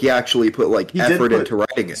sounds like he actually put, effort into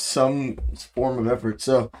writing it. Some form of effort.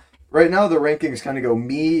 So, right now the rankings kind of go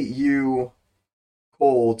me, you,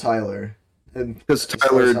 Cole, Tyler. Because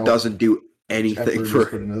Tyler doesn't do anything for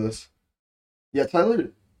put into this. Yeah, Tyler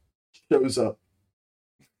shows up.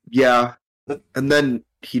 Yeah, and then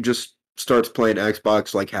he just starts playing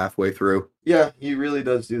Xbox halfway through. Yeah, he really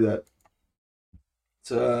does do that.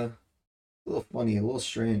 It's a little funny, a little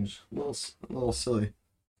strange, a little silly.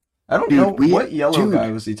 I don't know what yellow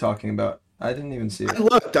guy was he talking about. I didn't even see it. I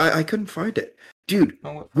looked. I couldn't find it. Dude,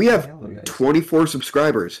 we have 24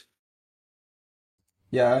 subscribers.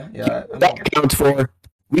 Yeah. That counts for.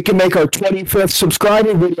 We can make our 25th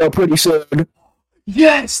subscriber video pretty soon.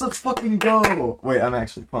 Yes, let's fucking go. Wait, I'm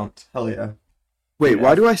actually pumped. Hell yeah. Wait,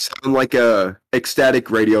 why do I sound like a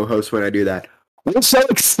ecstatic radio host when I do that? We're so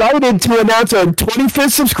excited to announce our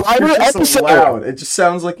 25th subscriber episode. Loud. It just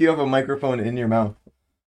sounds like you have a microphone in your mouth.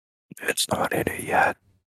 It's not in it yet.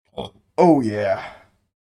 Oh yeah.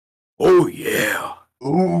 Oh yeah.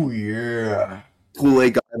 Oh yeah.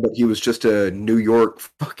 Kool-Aid guy, but he was just a New York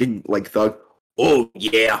fucking thug. Oh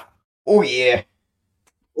yeah. Oh yeah.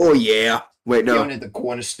 Oh yeah. Wait, no. Down at the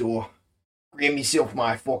corner store. Grabbed myself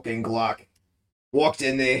my fucking Glock. Walked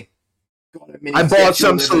in there. Got a mini I bought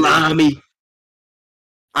Statue some of Liberty. salami.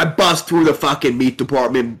 I bust through the fucking meat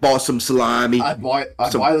department and bought some salami. I buy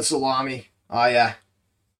the salami. I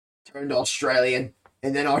turned Australian,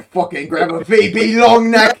 and then I fucking grab a VB long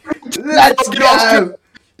neck. Let's Fucking go!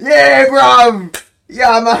 Yeah, bro!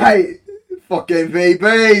 Yeah, mate! Fucking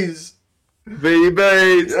VBs!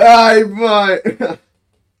 Babies. Hey, mate!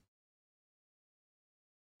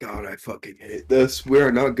 God, I fucking hate this. We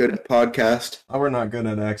are not good at podcast. Oh, we're not good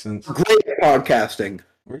at accents. Great at podcasting.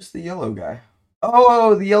 Where's the yellow guy?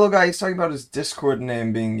 Oh, the yellow guy. He's talking about his Discord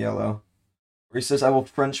name being yellow. Where he says, I will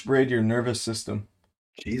French braid your nervous system.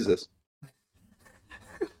 Jesus.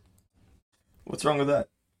 What's wrong with that?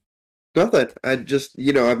 Nothing. I just,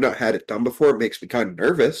 I've not had it done before. It makes me kind of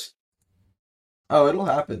nervous. Oh, it'll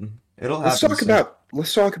happen. It'll happen.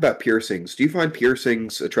 Let's talk about piercings. Do you find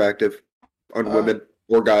piercings attractive on women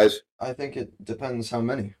or guys? I think it depends how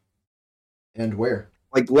many. And where.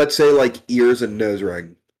 Like, let's say, like, ears and nose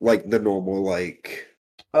ring. Like, the normal, like,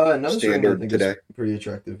 nose ring I standard think today. is pretty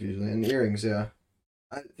attractive usually. And earrings, yeah.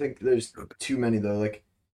 I think there's too many, though. Like,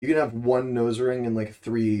 you can have one nose ring and, like,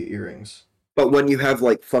 3 earrings. But when you have,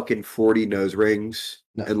 like, fucking 40 nose rings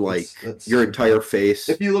No, and, like, that's your too entire far. face.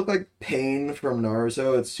 If you look like Pain from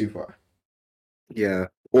Naruto, it's too far. Yeah.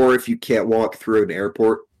 Or if you can't walk through an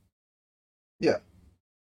airport. Yeah.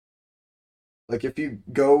 Like, if you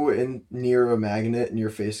go in near a magnet and your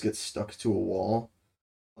face gets stuck to a wall,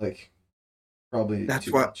 like, probably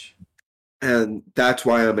too much. And that's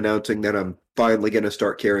why I'm announcing that I'm finally going to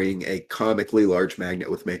start carrying a comically large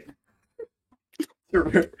magnet with me. To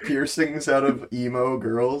rip piercings out of emo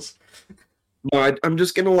girls. No, I'm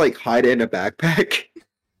just going to, like, hide it in a backpack.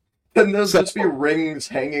 And there'll just be rings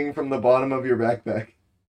hanging from the bottom of your backpack.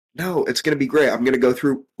 No, it's going to be great. I'm going to go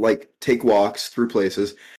through, like, take walks through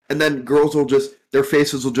places, and then girls will just, their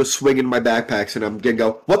faces will just swing in my backpacks, and I'm going to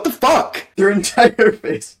go, what the fuck? Their entire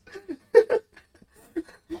face.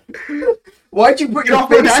 Why'd you put Get your off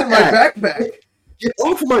my face in my backpack. backpack? Get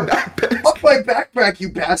off of my backpack. Off my backpack, you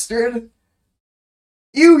bastard!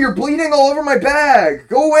 You're bleeding all over my bag!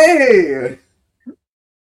 Go away!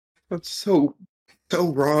 That's so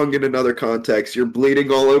wrong in another context. You're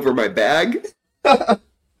bleeding all over my bag? I'm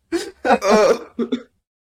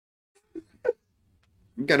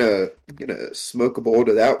gonna smoke a bowl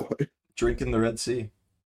to that one. Drinking the Red Sea.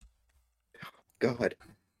 God.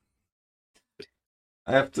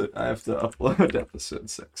 I have to upload episode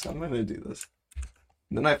 6. I'm gonna do this.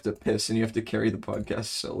 Then I have to piss, and you have to carry the podcast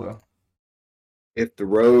solo. If the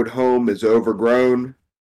road home is overgrown,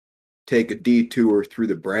 take a detour through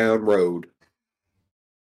the brown road.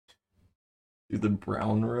 Through the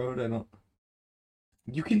brown road?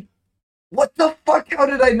 You can... What the fuck? How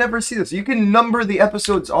did I never see this? You can number the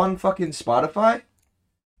episodes on fucking Spotify?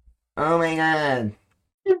 Oh my god.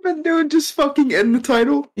 You've been doing just fucking in the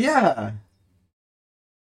title? Yeah.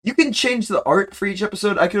 You can change the art for each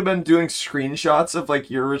episode. I could have been doing screenshots of, like,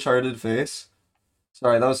 your retarded face.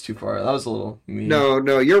 Sorry, that was too far. That was a little mean.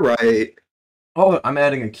 No, you're right. Oh, I'm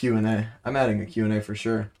adding a Q&A. I'm adding a Q&A for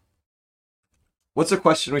sure. What's a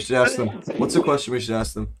question we should ask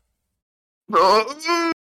them?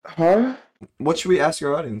 Huh? What should we ask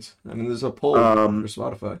our audience? I mean, there's a poll for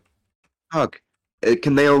Spotify. Fuck.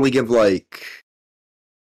 Can they only give, like,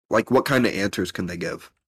 what kind of answers can they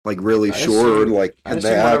give? Like, really short, or, like, can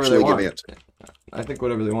they actually give answers? I think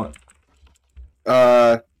whatever they want.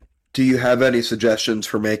 Do you have any suggestions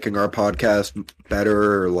for making our podcast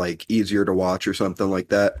better or, like, easier to watch or something like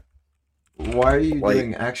that? Why are you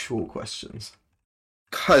doing actual questions?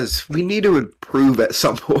 Because we need to improve at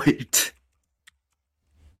some point.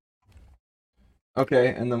 Okay,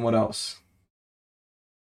 and then what else?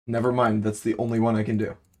 Never mind, that's the only one I can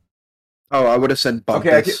do. Oh, I would have said bumpus.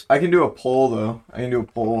 Okay, I can do a poll, though. I can do a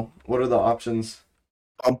poll. What are the options?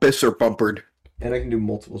 Bumpus or bumpered. And I can do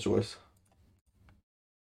multiple choice.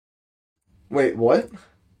 Wait, what?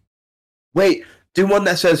 Wait, do one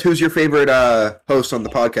that says who's your favorite host on the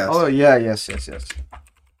podcast. Oh, yeah, yes.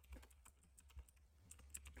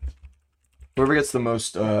 Whoever gets the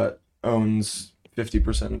most owns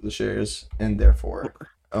 50% of the shares, and therefore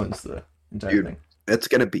owns the entire thing. It's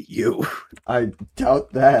gonna be you. I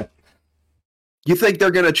doubt that. You think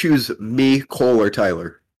they're gonna choose me, Cole, or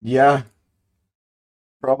Tyler? Yeah.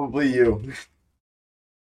 Probably you.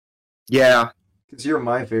 Yeah. Because you're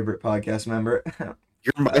my favorite podcast member.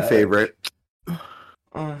 You're my favorite.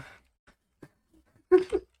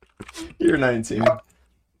 You're 19.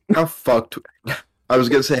 How fucked... I was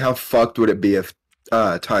gonna say, how fucked would it be if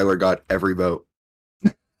Tyler got every vote?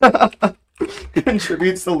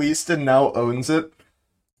 Contributes the least and now owns it.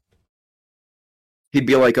 He'd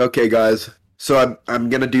be like, okay, guys, So I'm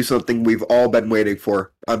gonna do something we've all been waiting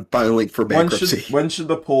for. I'm filing for bankruptcy. When should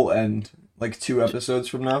the poll end? Like 2 episodes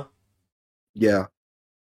from now? Yeah.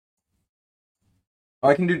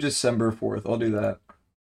 I can do December 4th. I'll do that.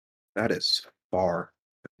 That is far.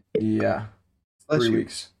 Yeah. Bless 3 you.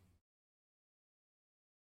 weeks.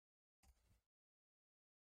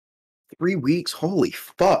 3 weeks? Holy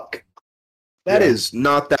fuck. That Yeah. is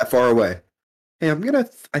not that far away. Hey, I'm gonna,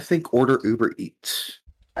 I think, order Uber Eats.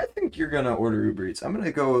 I think you're gonna order Uber Eats. I'm gonna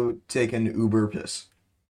go take an Uber piss.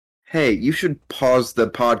 Hey, you should pause the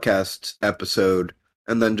podcast episode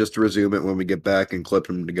and then just resume it when we get back and clip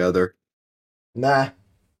them together. Nah.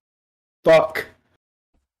 Fuck.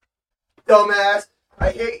 Dumbass.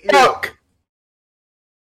 I hate you. Fuck!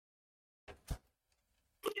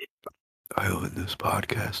 I own this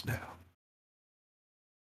podcast now.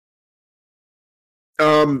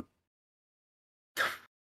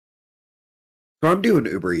 So I'm doing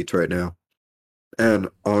Uber Eats right now. And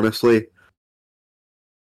honestly,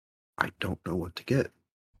 I don't know what to get.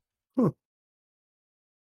 Huh.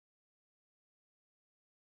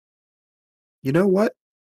 You know what?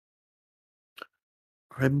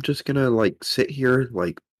 I'm just gonna like sit here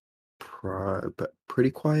like but pretty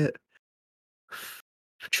quiet.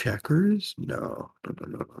 Checkers? No.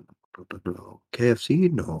 No.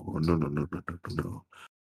 KFC? No. No.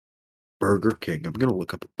 Burger King. I'm gonna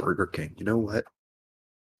look up a Burger King. You know what?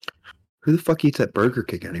 Who the fuck eats at Burger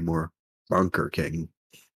King anymore? Bunker King.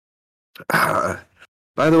 By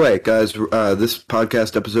the way, guys, this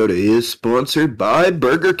podcast episode is sponsored by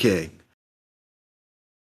Burger King.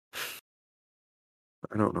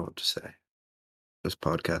 I don't know what to say. This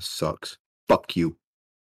podcast sucks. Fuck you.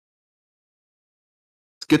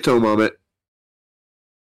 Let's get to a moment.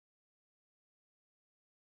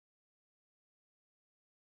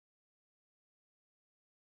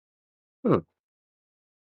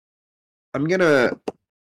 I'm gonna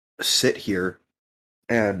sit here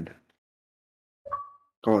and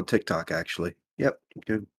go on TikTok, actually. Yep.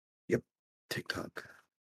 Good. Yep. TikTok.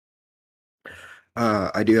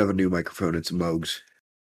 I do have a new microphone. It's a Moogs.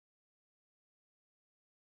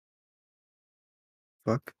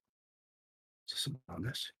 Fuck. Is this Among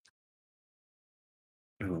Us?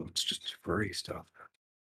 No, it's just furry stuff.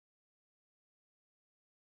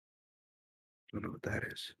 I don't know what that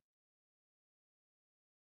is.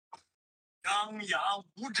 Young, young,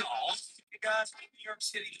 Woodall. You guys in New York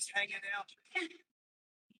City just hanging out.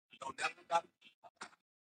 Don't never got.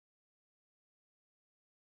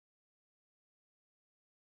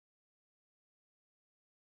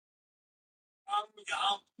 Young,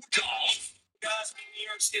 Woodall. You guys in New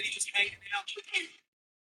York City just hanging out.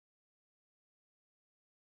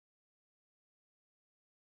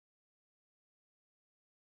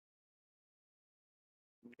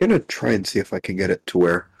 I'm gonna try and see if I can get it to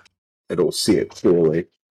where it'll see it clearly.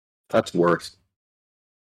 That's worse.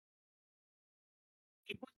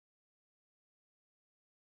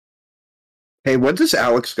 Hey, when's this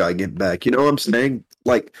Alex guy get back? You know what I'm saying?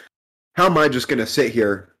 Like, how am I just gonna sit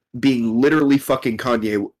here being literally fucking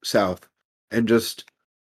Kanye South and just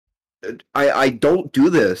I don't do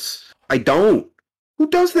this. I don't. Who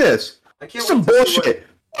does this? I can't Some wait to see bullshit.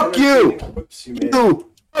 what Fuck you. entertaining clips you made.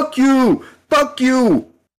 You. Fuck you. Fuck you.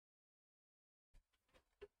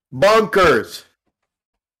 Bonkers.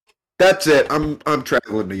 That's it. I'm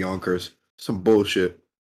traveling to Yonkers. Some bullshit.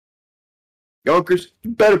 Yonkers,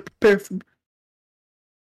 you better prepare for.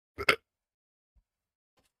 If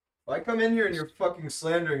I come in here and you're fucking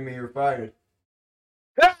slandering me, you're fired.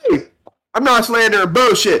 Hey! I'm not slandering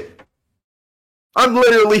bullshit. I'm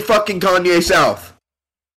literally fucking Kanye South.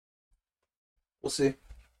 We'll see.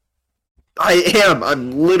 I am.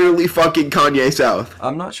 I'm literally fucking Kanye South.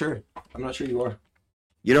 I'm not sure. I'm not sure you are.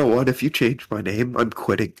 You know what? If you change my name, I'm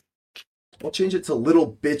quitting. I'll change it to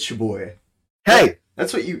Little Bitch Boy. Hey!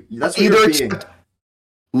 That's what you're being.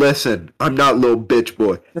 Listen, I'm not little bitch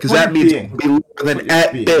boy. Because That's that what you're means being. be more than That's what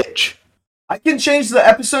at you're being. bitch. I can change the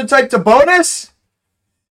episode type to bonus?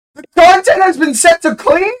 The content has been set to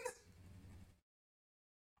clean?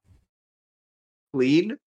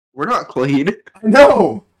 Clean? We're not clean.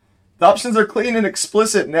 No! The options are clean and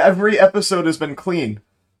explicit, and every episode has been clean.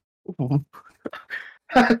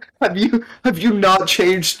 Have you not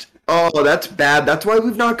changed? Oh, that's bad. That's why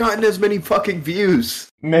we've not gotten as many fucking views.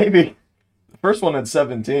 Maybe. The first one had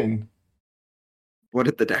 17. What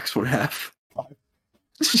did the next one have? 5.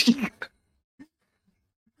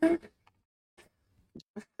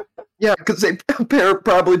 Yeah, because they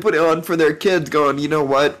probably put it on for their kids going, you know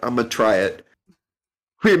what? I'm going to try it.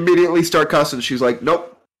 We immediately start cussing. She's like,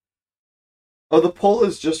 nope. Oh, the poll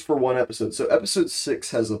is just for one episode, so episode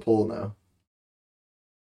 6 has a poll now.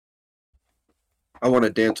 I want to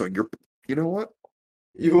dance on your. You know what?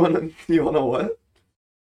 You wanna what?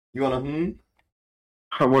 You wanna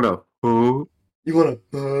I want to. Oh. You wanna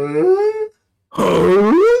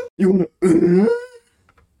Oh. You wanna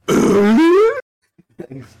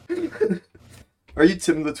Are you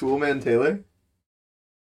Tim the Toolman Taylor?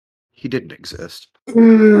 He didn't exist.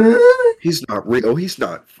 He's not real. He's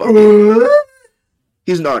not fucking.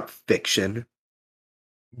 He's not fiction.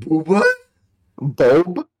 Booba?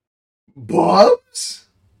 Bob? Bobs?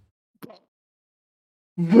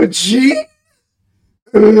 Vagine?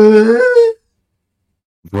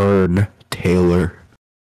 Vern Taylor.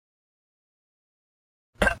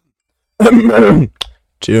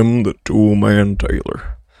 Tim the Toolman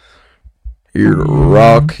Taylor. Here to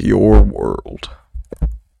rock your world.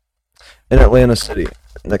 In Atlanta City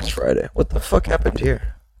next Friday. What the fuck happened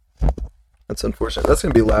here? That's unfortunate. That's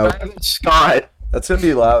gonna be loud. Travis Scott. That's gonna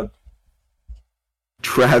be loud.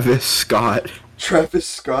 Travis Scott. Travis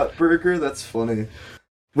Scott burger? That's funny.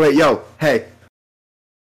 Wait, yo, hey.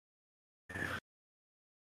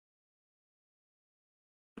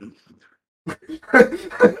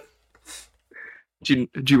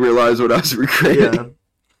 Did you realize what I was recreating? Yeah.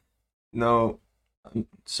 No. I'm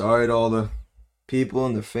sorry to all the people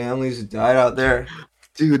and their families who died out there.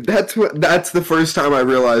 Dude, that's the first time I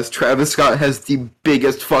realized Travis Scott has the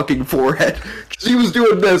biggest fucking forehead. Cause he was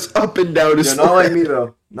doing this up and down his Yeah, not forehead. like me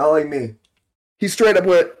though. Not like me. He straight up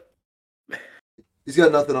went, He's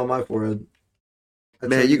got nothing on my forehead.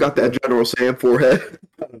 man, you got that General Sam forehead.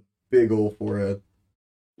 big old forehead.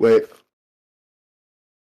 Wait.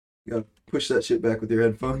 You gotta push that shit back with your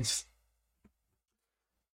headphones.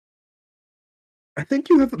 I think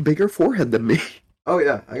you have a bigger forehead than me. Oh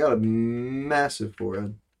yeah, I got a massive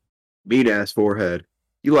forehead. Mean ass forehead.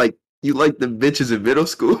 You like the bitches in middle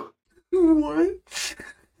school? What?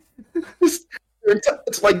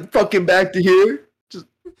 It's like fucking back to here. Just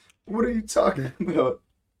What are you talking about?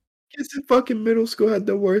 kids in fucking middle school had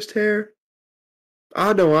the worst hair.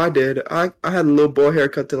 I know I did. I had a little boy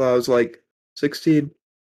haircut till I was like 16.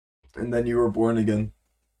 And then you were born again.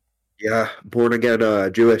 Yeah, born again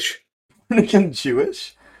Jewish. Born again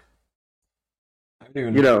Jewish? I don't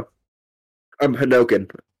even You know, I'm Hanokin.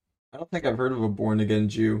 I don't think I've heard of a born again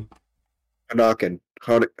Jew. Hanakin.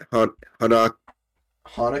 Hanukkah?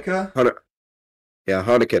 Yeah,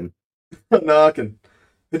 Hanakin. Knocking.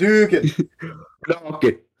 Hadouken.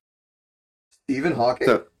 Hanakin. Stephen Hawking?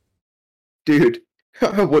 So, dude,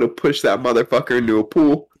 I would have pushed that motherfucker into a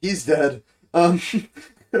pool. He's dead.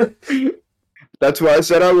 That's why I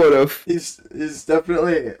said I would have. He's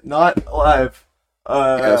definitely not alive.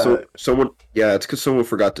 It's because someone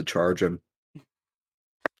forgot to charge him.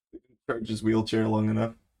 Charge his wheelchair long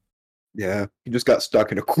enough. Yeah, he just got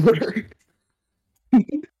stuck in a corner.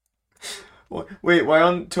 Wait, why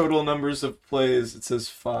on total numbers of plays it says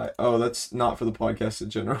 5? Oh, that's not for the podcast in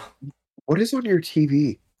general. What is on your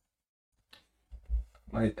TV?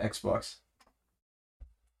 My Xbox.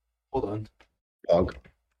 Hold on. Dog.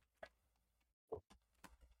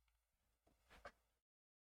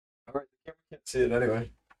 Alright, the camera can't see it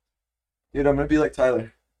anyway. Dude, I'm gonna be like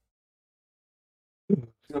Tyler. I'm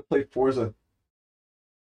gonna play Forza.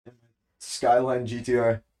 Skyline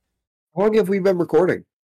GTR. How long have we been recording?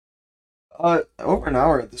 Over an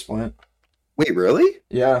hour at this point. Wait, really?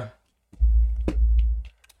 Yeah,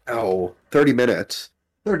 Oh, 30 minutes.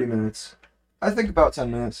 30 minutes. I think about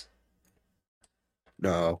 10 minutes.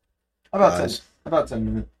 No. About 10. Guys. About 10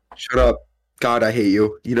 minutes. Shut up. God, I hate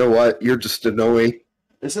you. You know what? You're just annoying.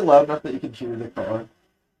 Is it loud enough that you can hear the car?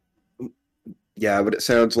 Yeah, but it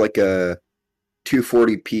sounds like a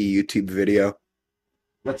 240p YouTube video.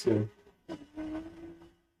 That's good.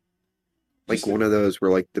 Like one of those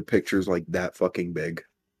where like the picture's like that fucking big.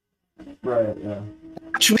 Right, yeah.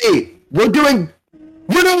 Watch me! We're doing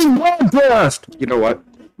podcast! You know what?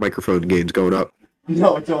 Microphone gain's going up.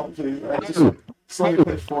 No, don't, please. Just let me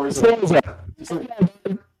play Forza. Just let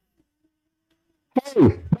me... Get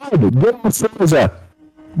off Forza.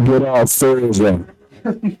 Get off Forza.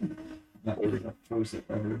 Not really a Forza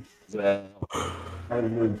ever. I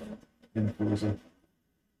live in Forza.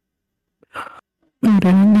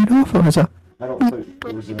 I don't play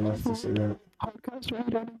Forza enough to say that.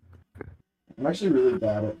 I'm actually really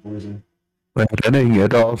bad at Forza. We're getting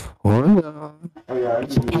it off Forza. Oh yeah, I'm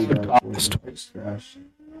really bad at Forza. I just crashed.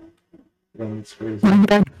 Yeah, it's crazy.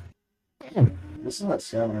 Listen to that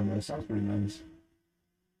sound on there. It sounds pretty nice.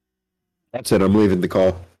 That's it, I'm leaving the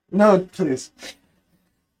call. No, please.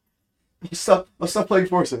 I'll stop playing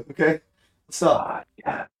Forza, okay? Stop.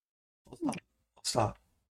 Yeah. Stop.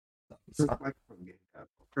 Turn the microphone gain down.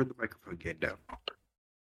 Turn the microphone gain down.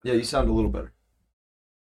 Yeah, you sound a little better.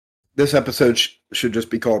 This episode should just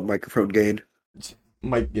be called Microphone Gain.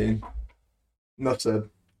 Mike Gain. Enough said.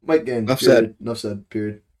 Mike Gain. Enough period. said. Enough said.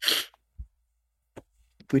 Period.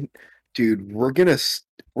 Dude,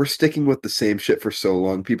 we're sticking with the same shit for so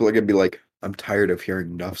long. People are gonna be like, I'm tired of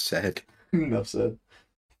hearing enough said. Enough said.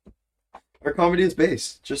 Our comedy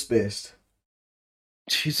is just based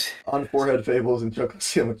Jeez. on forehead fables and chuckle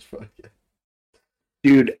sandwich podcast.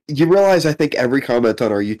 Dude, you realize I think every comment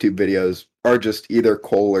on our YouTube videos are just either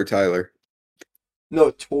Cole or Tyler. No,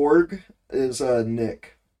 Torg is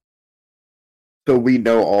Nick. So we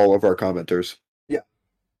know all of our commenters.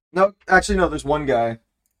 No, actually, no. There's one guy.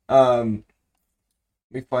 Let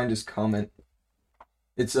me find his comment.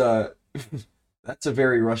 It's that's a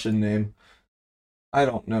very Russian name. I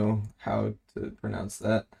don't know how to pronounce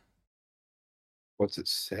that. What's it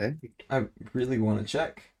say? I really want to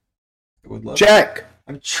check. I would love. Check!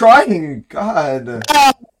 I'm trying. God,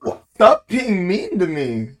 Oh! stop being mean to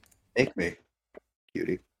me. Make me.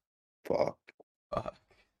 Cutie. Fuck. Fuck.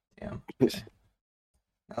 Damn. Okay.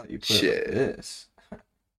 Now that you put it Shit. like this.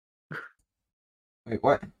 Wait,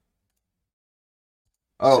 what?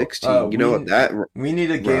 Oh, 16. You know what that... We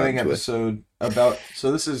need a gaming rhymes with. episode about.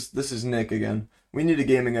 So this is Nick again. We need a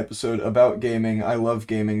gaming episode about gaming. I love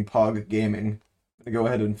gaming. Pog gaming. I'm gonna go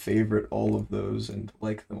ahead and favorite all of those and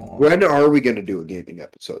like them all. When are we going to do a gaming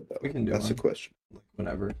episode, though? We can do That's one. the question. Like,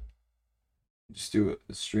 whenever. Just do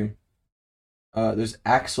a stream. There's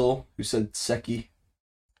Axel who said Seki.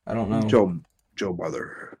 I don't know. Joe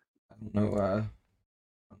Mother. I don't know. I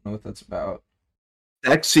don't know what that's about.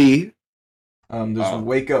 Sexy. There's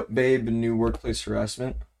Wake Up Babe and New Workplace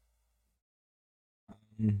Harassment.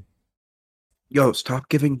 Yo, stop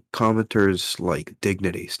giving commenters, like,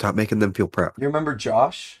 dignity. Stop making them feel proud. You remember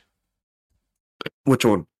Josh? Which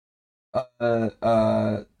one?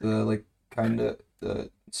 The like kinda the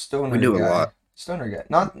stoner We knew guy. a lot. Stoner guy.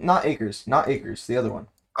 Not Acres. Not Acres, the other one.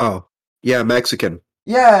 Oh, yeah, Mexican.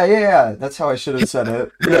 Yeah. That's how I should have said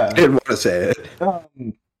it. I Yeah. didn't want to say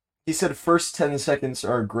it. He said first 10 seconds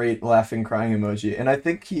are great, laughing, crying emoji, and I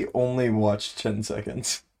think he only watched 10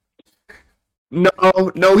 seconds.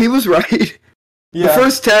 No, he was right. Yeah. The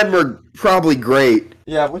first 10 were probably great.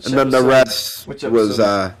 Yeah, which And then the episode- rest which was,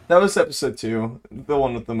 episode? That was episode 2, the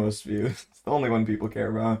one with the most views. It's the only one people care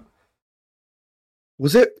about.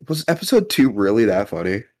 was episode 2 really that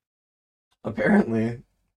funny? Apparently.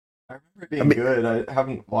 I remember it being good. I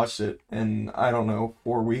haven't watched it in, I don't know,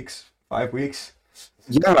 4 weeks, 5 weeks.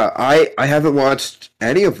 Yeah, I haven't watched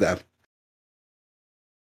any of them.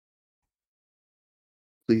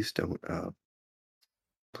 Please don't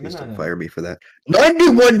fire me for that.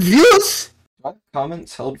 91 views!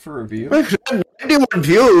 Comments held for review? 91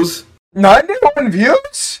 views? 91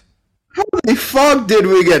 views? How the fuck did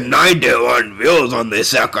we get 91 views on the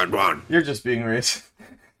second one? You're just being racist.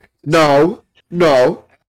 No.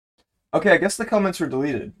 Okay, I guess the comments were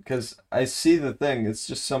deleted, because I see the thing, it's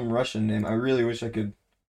just some Russian name. I really wish I could,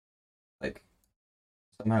 like,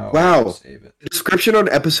 somehow save it. The description on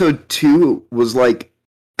episode 2 was, like,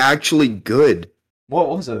 actually good. What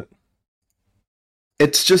was it?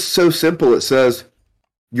 It's just so simple. It says,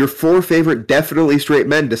 your 4 favorite definitely straight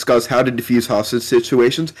men discuss how to defuse hostage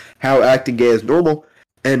situations, how acting gay is normal,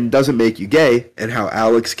 and doesn't make you gay, and how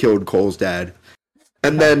Alex killed Cole's dad.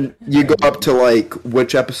 And then you go up to, like,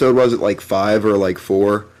 which episode was it, like 5 or like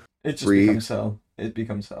 4? It just 3. becomes hell. It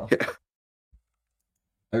becomes hell. Yeah.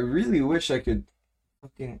 I really wish I could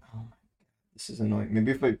fucking... Oh my God, this is annoying.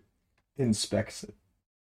 Maybe if I inspect it.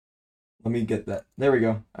 Let me get that. There we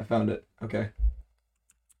go. I found it. Okay.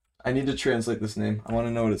 I need to translate this name. I want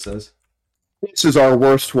to know what it says. This is our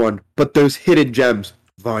worst one, but there's hidden gems.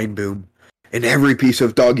 Vine Boom. In every piece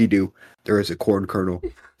of Doggy Doo, there is a corn kernel.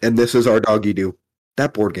 And this is our Doggy Doo.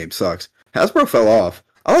 That board game sucks. Hasbro fell off.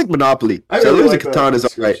 I like Monopoly. I really Settlers like of that Catan is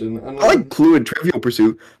alright. description. I like Clue and Trivial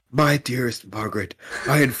Pursuit. My dearest Margaret,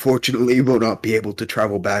 I unfortunately will not be able to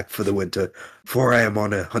travel back for the winter, for I am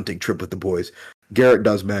on a hunting trip with the boys. Garrett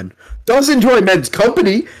does men. Does enjoy men's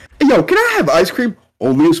company. Hey, yo, can I have ice cream?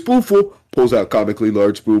 Only a spoonful. Pulls out comically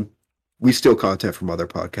large spoon. We steal content from other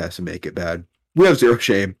podcasts and make it bad. We have zero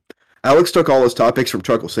shame. Alex took all his topics from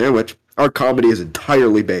Chuckle Sandwich. Our comedy is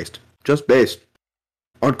entirely just based,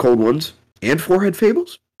 on cold ones and forehead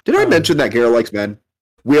fables. Did I mention that Garrett likes men?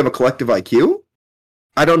 We have a collective IQ?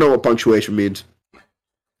 I don't know what punctuation means.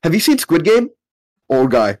 Have you seen Squid Game?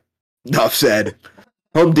 Old guy. Enough said.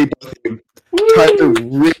 Home Depot theme. Tyler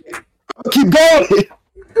Rick. Keep going!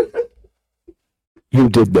 You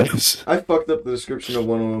did this. I fucked up the description of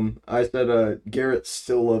one of them. I said Garrett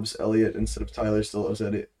still loves Elliot instead of Tyler still loves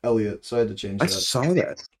Elliot, so I had to change I that. saw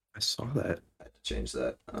that. I had to change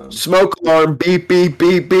that. Smoke alarm, beep, beep,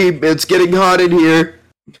 beep, beep. It's getting hot in here.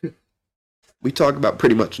 We talk about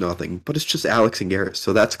pretty much nothing, but it's just Alex and Garrett,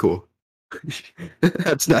 so that's cool.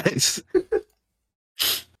 That's nice.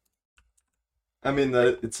 I mean,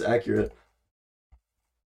 it's accurate.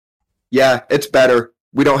 Yeah, it's better.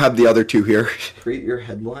 We don't have the other two here. Create your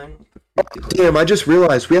headline? Damn, I just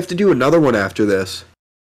realized we have to do another one after this.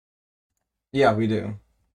 Yeah, we do.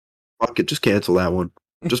 Fuck it, just cancel that one.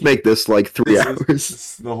 Just make this like 3 hours. This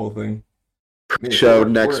is the whole thing. Show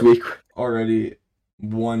next week. Already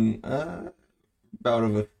we're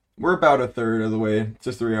about a third of the way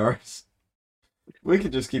to 3 hours. We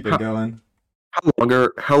could just keep it going.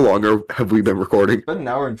 How long have we been recording? It's been an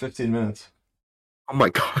hour and 15 minutes. Oh my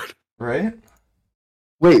god. Right?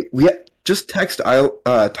 Wait, just text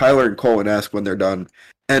Tyler and Cole and ask when they're done.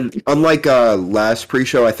 And unlike last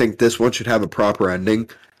pre-show, I think this one should have a proper ending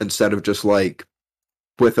instead of just like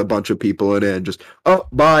with a bunch of people in it and just, oh,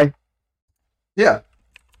 bye. Yeah.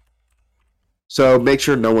 So make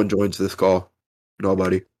sure no one joins this call.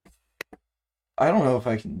 Nobody. I don't know if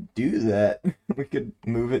I can do that. We could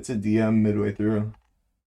move it to DM midway through.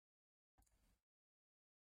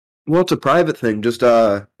 Well, it's a private thing. Just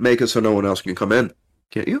make it so no one else can come in.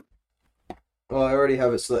 Can't you? Well, I already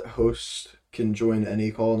have it so that host can join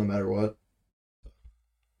any call no matter what.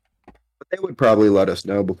 But they would probably let us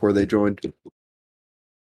know before they joined.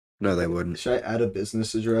 No, they wouldn't. Should I add a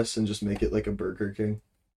business address and just make it like a Burger King?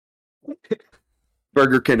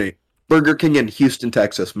 Burger King in Houston,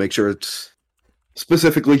 Texas. Make sure it's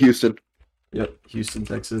specifically Houston. Yep, Houston,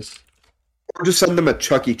 Texas. Or just send them a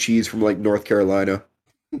Chuck E. Cheese from like North Carolina.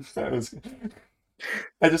 I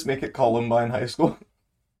just make it Columbine High School.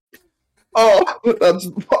 Oh, that's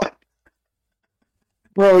fun.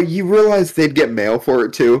 Bro, you realize they'd get mail for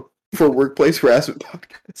it too? For Workplace Harassment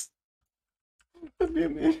Podcast. That'd be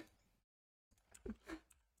amazing.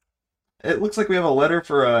 It looks like we have a letter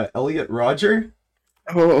for Elliot Roger.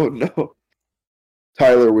 Oh, no.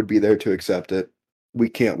 Tyler would be there to accept it. We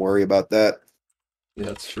can't worry about that. Yeah,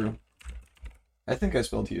 that's true. I think I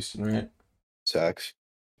spelled Houston right. Sucks.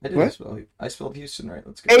 I did. What? I spelled Houston right.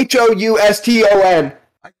 Let's go. Houston.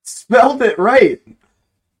 I spelled it right.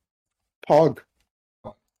 Pog.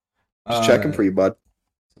 Just checking for you, bud.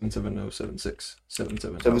 77076.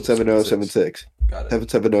 77076. Got it.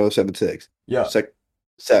 77076. Yeah.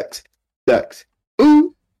 Sex.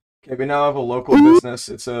 Ooh. Okay, we now have a local business.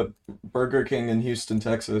 It's a Burger King in Houston,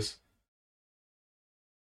 Texas.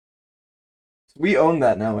 We own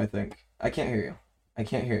that now, I think. I can't hear you. I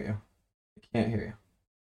can't hear you. I can't hear you.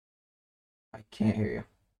 I can't hear you.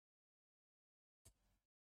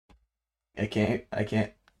 I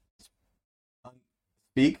can't.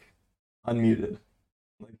 Speak unmuted.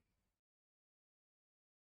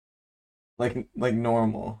 Like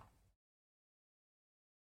normal.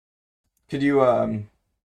 Could you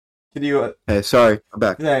Hey, sorry, I'm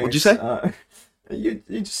back. thanks. What'd you say?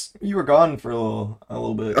 You were gone for a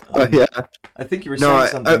little bit. Yeah. I think you were No,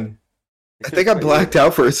 saying something. I think I blacked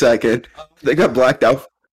out for a second. I think I blacked out.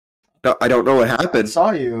 No, I don't know what I happened.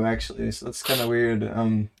 saw you actually, so that's kind of weird.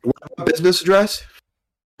 What business address?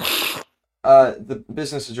 The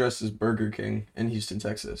business address is Burger King in Houston,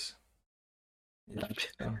 Texas. Yeah.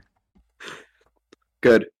 So.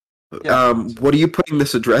 Good. Yeah. What are you putting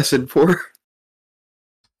this address in for?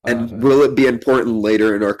 And will it be important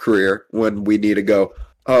later in our career when we need to go,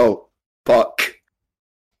 oh, fuck.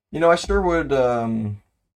 You know, I sure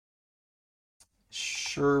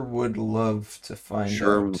would love to find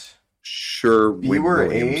out. Sure.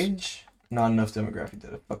 Viewer age, not enough demographic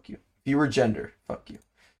data. Fuck you. Viewer gender. Fuck you.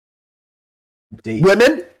 Date.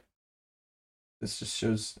 Women? This just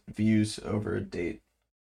shows views over a date.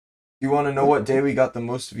 You want to know what day we got the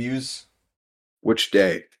most views? Which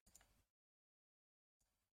day?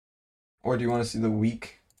 Or do you want to see the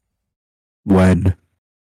week? When?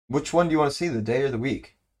 Which one do you want to see, the day or the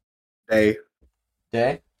week? Day.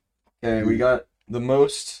 Day? Okay, we got the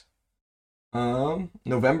most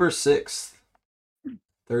November 6th,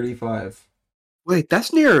 35. Wait,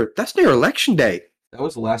 that's near election day. That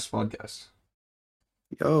was the last podcast.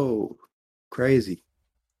 Yo, crazy.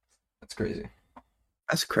 That's crazy.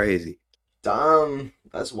 That's crazy. Damn,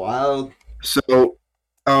 that's wild. So,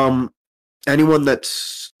 anyone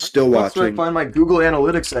that's still That's where I watching, find my Google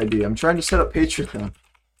Analytics ID. I'm trying to set up Patreon.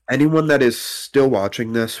 anyone that is still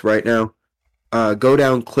watching this right now, go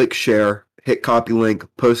down, click share, hit copy link,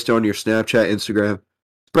 post it on your Snapchat, Instagram,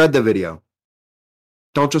 spread the video.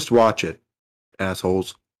 Don't just watch it,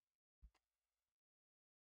 assholes.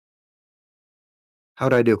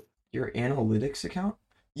 How'd I do? Your analytics account?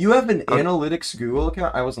 You have an analytics Google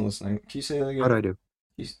account? I wasn't listening. Can you say that again? How'd I do?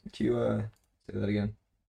 Can you say Say that again.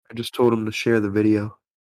 I just told him to share the video.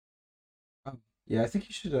 Oh, yeah, I think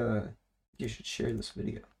you should share this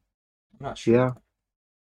video. I'm not sure.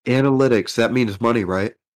 Yeah. Analytics, that means money,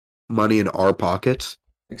 right? Money in our pockets.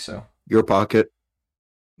 I think so. Your pocket,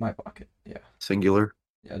 My pocket. Yeah. singular.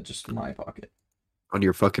 Yeah, just my pocket. On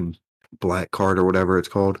your fucking black card or whatever it's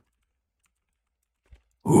called.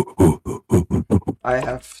 I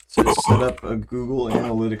have to set up a Google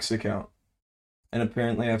Analytics account. And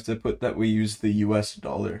apparently I have to put that we use the US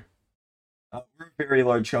dollar. We're a very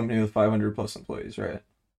large company with 500 plus employees, right?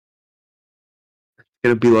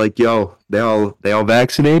 Gonna be like, yo, they all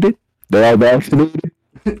vaccinated? They all vaccinated?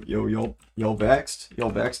 Yo, y'all vaxxed?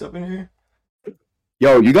 Y'all vaxxed up in here?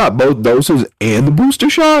 Yo, you got both doses and the booster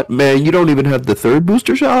shot? Man, you don't even have the third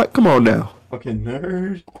booster shot? Come on now. Fucking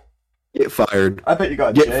nerd. Get fired. I bet you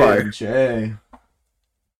got Get J fired. and J.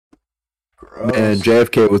 Gross. Man,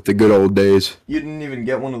 JFK with the good old days. You didn't even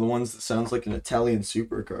get one of the ones that sounds like an Italian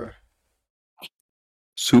supercar.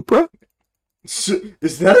 Supra? Is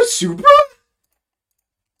that a Supra?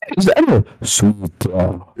 Is that a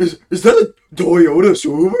Supra? Is that a Toyota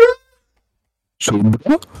Supra?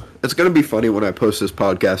 Supra? It's gonna be funny when I post this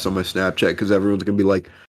podcast on my Snapchat because everyone's gonna be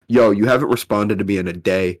like, yo, you haven't responded to me in a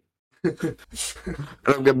day. And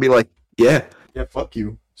I'm gonna be like, yeah. Yeah, fuck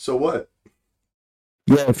you. So what?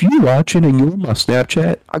 Yeah, if you're watching and you're on my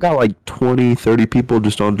Snapchat, I got like 20, 30 people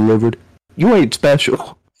just on delivered. You ain't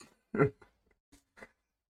special.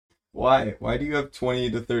 Why? Why do you have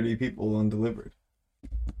 20 to 30 people undelivered?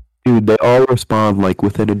 Dude, they all respond like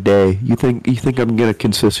within a day. You think I'm gonna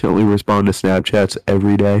consistently respond to Snapchats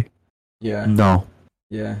every day? Yeah. No.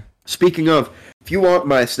 Yeah. Speaking of, if you want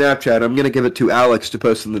my Snapchat, I'm gonna give it to Alex to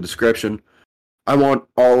post in the description. I want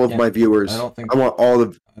all of my viewers. I I want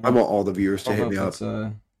all the viewers to hit me up.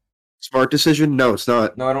 Smart decision? No, it's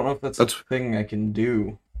not. No, I don't know if that's a thing I can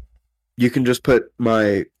do. You can just put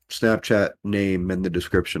my Snapchat name in the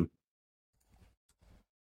description.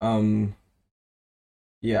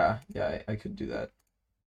 Yeah, I could do that.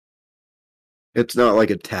 It's not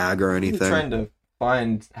like a tag or I'm anything. trying to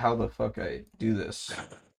find how the fuck I do this.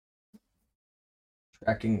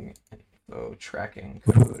 Tracking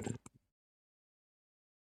code.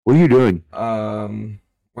 What are you doing?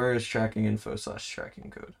 Where is tracking info /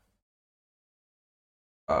 tracking code?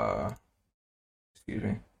 Excuse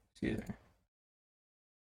me.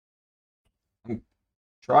 I'm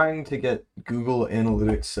trying to get Google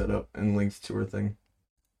Analytics set up and linked to our thing.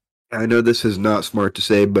 I know this is not smart to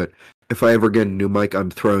say, but if I ever get a new mic, I'm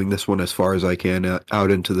throwing this one as far as I can out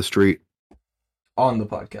into the street. On the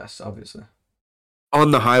podcast, obviously.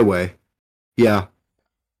 On the highway. Yeah.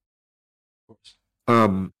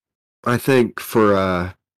 I think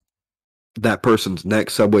for that person's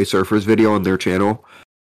next Subway Surfers video on their channel,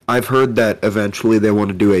 I've heard that eventually they want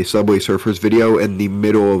to do a Subway Surfers video in the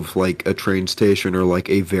middle of like a train station or like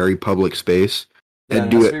a very public space, Yeah, and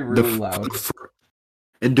do it really loud.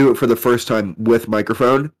 And do it for the first time with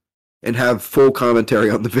microphone and have full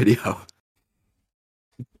commentary on the video.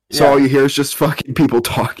 So all you hear is just fucking people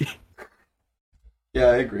talking. Yeah,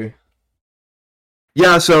 I agree.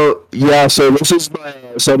 Yeah, so this is my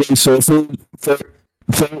Subway Surfer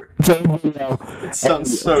video. It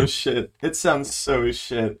sounds so shit.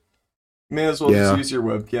 May as well just use your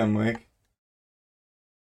webcam, Mike.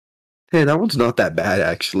 Hey, that one's not that bad,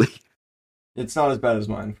 actually. It's not as bad as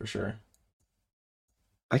mine, for sure.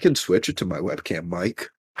 I can switch it to my webcam mic.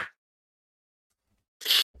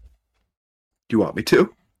 Do you want me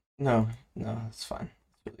to? No, it's fine.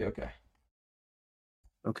 It's really okay.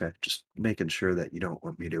 Okay, just making sure that you don't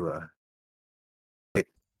want me to, wait.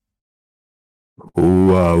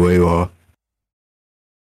 Oh,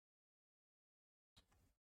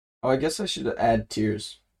 I guess I should add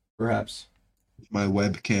tiers, perhaps. My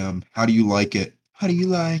webcam. How do you like it? How do you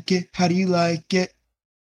like it? How do you like it?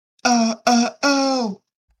 Oh.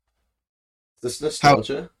 Is this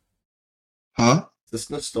nostalgia? Huh? Is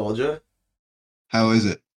this nostalgia? How is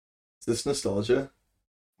it? Is this nostalgia?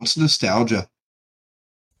 What's nostalgia?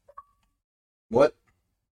 What?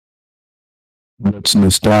 What's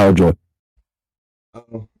nostalgia?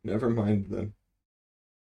 Oh, never mind then.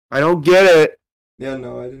 I don't get it. Yeah,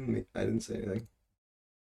 no, I didn't say anything.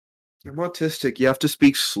 I'm autistic. You have to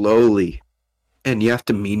speak slowly. And you have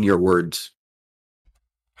to mean your words.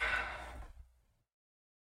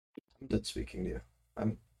 I'm done speaking to you.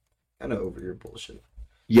 I'm kind of over your bullshit.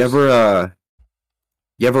 You ever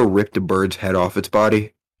ripped a bird's head off its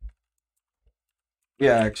body?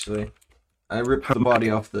 Yeah, actually. I ripped the body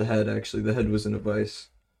off the head, actually. The head was in a vice.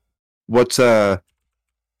 What's, how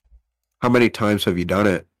many times have you done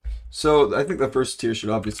it? So, I think the first tier should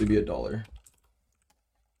obviously be $1.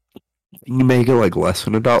 Can you make it like less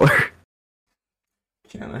than $1?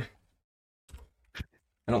 Can I?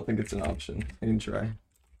 I don't think it's an option. I can try.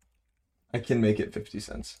 I can make it 50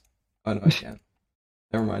 cents. Oh no, I can't.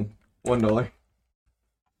 Never mind. $1.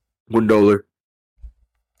 $1.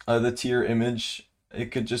 The tier image,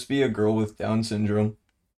 it could just be a girl with Down syndrome.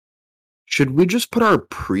 Should we just put our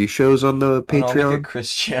pre-shows on the And I'll make Patreon? it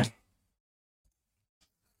Christian.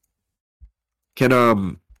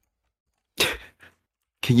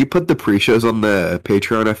 Can you put the pre-shows on the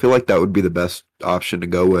Patreon? I feel like that would be the best option to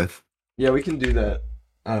go with. Yeah, we can do that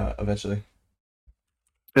eventually.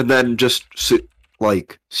 And then just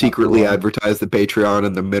secretly advertise the Patreon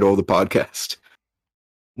in the middle of the podcast.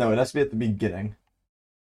 No, it has to be at the beginning.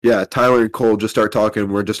 Yeah, Tyler and Cole just start talking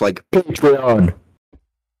and we're just like, Patreon.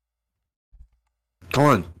 Come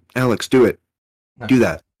on, Alex, do it. No. Do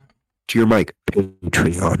that. To your mic.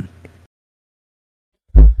 Patreon.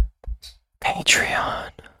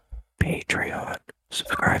 Patreon.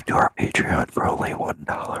 Subscribe to our Patreon for only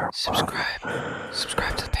 $1.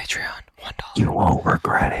 Subscribe to the Patreon. $1. You won't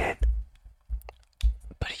regret it.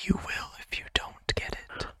 But you will if you don't get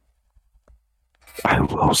it. I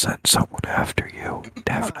will send someone after you.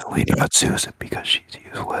 Definitely not Susan because she's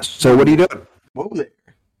useless. So what are you doing? Whoa there.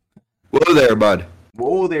 Whoa there, bud.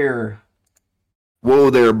 Whoa there. Whoa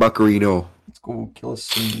there, Buccarino. Let's go kill us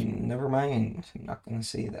some. Never mind. I'm not gonna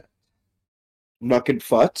say that. Knuckin'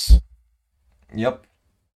 futs? Yep.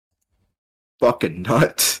 Fucking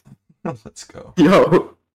nuts. Let's go.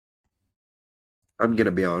 Yo. I'm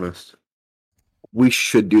gonna be honest. We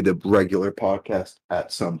should do the regular podcast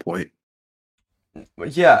at some point.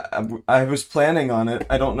 Yeah, I was planning on it.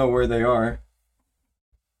 I don't know where they are.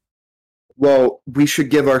 Well, we should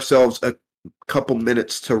give ourselves a couple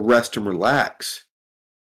minutes to rest and relax.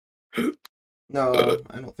 No,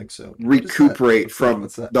 I don't think so. Recuperate from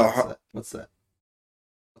What's that? the What's that?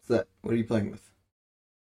 What's that? What are you playing with?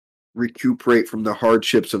 recuperate from the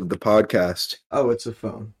hardships of the podcast. Oh, it's a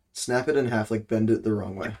phone. Snap it in half, like bend it the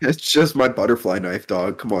wrong way. It's just my butterfly knife,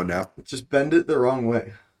 dog. Come on now. Just bend it the wrong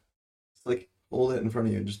way. It's like hold it in front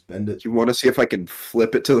of you and just bend it. You want to see if I can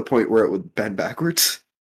flip it to the point where it would bend backwards?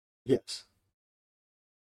 Yes.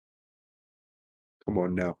 Come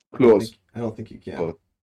on now. I don't think you can. Close.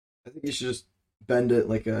 I think you should just bend it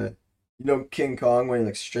like a, King Kong when he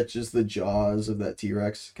like stretches the jaws of that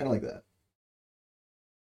T-Rex, kind of like that.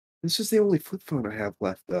 This is the only flip phone I have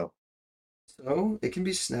left, though. So it can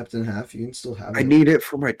be snapped in half. You can still have it. I need it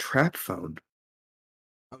for my trap phone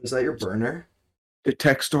Oh, is that your burner? to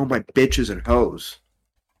text all my bitches and hoes.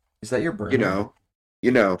 Is that your burner?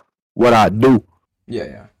 You know. What I do?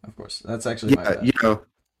 Yeah, of course. That's actually my Yeah, bad. you know.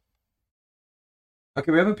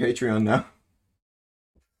 Okay, we have a Patreon now.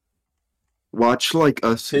 Watch like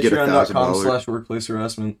us get $1,000. Patreon.com/workplace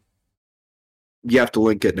harassment. You have to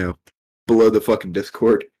link it now. Below the fucking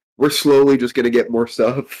Discord. We're slowly just gonna get more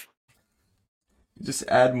stuff. Just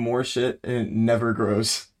add more shit and it never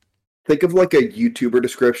grows. Think of like a YouTuber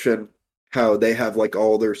description, how they have like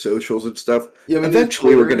all their socials and stuff. Yeah, we need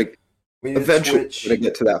Eventually we're Twitter, gonna we need eventually Twitch. we're gonna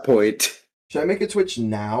get to that point. Should I make a Twitch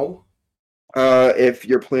now? If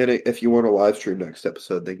you want to live stream next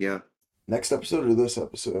episode, then yeah. Next episode or this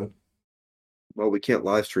episode? Well, we can't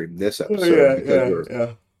live stream this episode because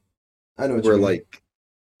yeah. I know what we're you mean. like,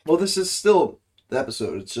 Well, this is still the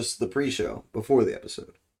episode. It's just the pre-show before the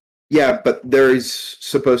episode. yeah, but there is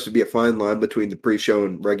supposed to be a fine line between the pre-show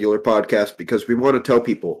and regular podcast because we want to tell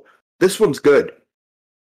people this one's good.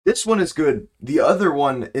 This one is good. The other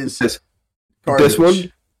one is This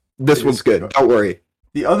garbage. this one's good. Don't worry.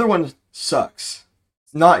 The other one sucks.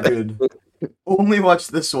 It's not good. Only watch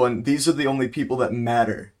this one. These are the only people that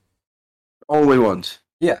matter. Only ones.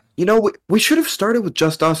 Yeah. You know, we should have started with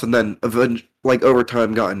just us and then over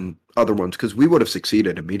time gotten other ones because we would have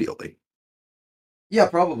succeeded immediately. Yeah,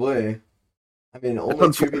 probably. I mean, only two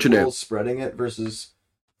unfortunate. people spreading it versus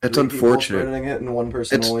It's three people unfortunate. spreading it and one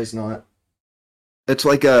person It's- always not. It's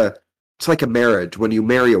like a marriage when you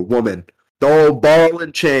marry a woman. The old ball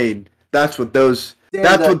and chain. That's what those. Damn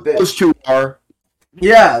that's that what bitch. those two are.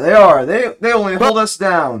 Yeah, they are. They only hold us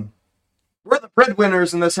down. We're the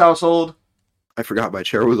breadwinners in this household. I forgot my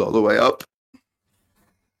chair was all the way up.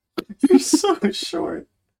 You're so short.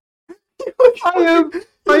 I am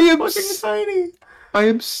fucking tiny. I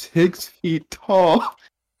am 6 feet tall.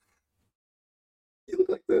 You look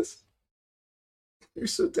like this. You're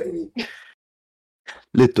so tiny.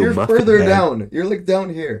 Little You're muffin further head. down. You're like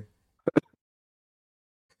down here.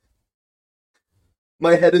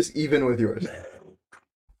 My head is even with yours.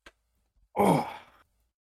 Oh.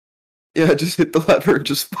 Yeah, just hit the lever and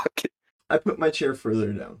just fuck it. I put my chair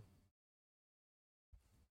further down.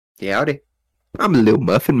 Howdy. I'm a little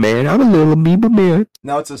muffin man. I'm a little amoeba man.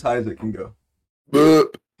 Now it's as high as it can go.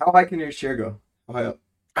 Boop. How high can your chair go? How high up?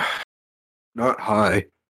 Not high.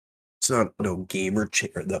 It's not no gamer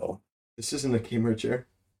chair though. This isn't a gamer chair.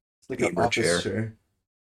 It's like an Gamer office chair.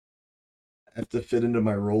 I have to fit into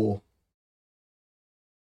my role.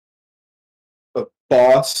 The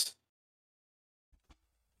boss.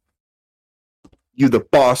 You the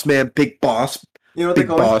boss man, big boss, You know what they big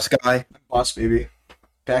call me? boss guy. Boss baby.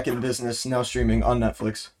 Back in business, now streaming on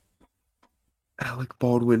Netflix. Alec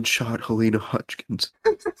Baldwin shot Helena Hutchins.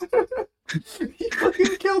 He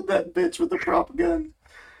fucking killed that bitch with a prop gun.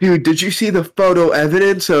 Dude, did you see the photo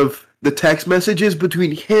evidence of the text messages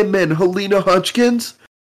between him and Helena Hutchins?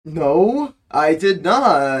 No, I did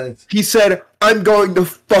not. He said, I'm going to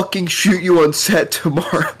fucking shoot you on set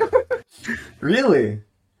tomorrow. Really?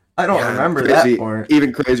 I don't Yeah, remember crazy. that part.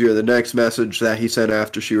 Even crazier, the next message that he sent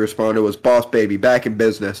after she responded was, Boss Baby, back in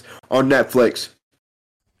business, on Netflix.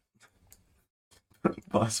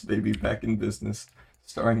 Boss baby back in business.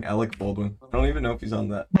 Starring Alec Baldwin. I don't even know if he's on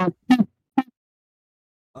that.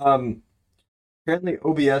 Apparently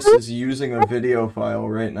OBS is using a video file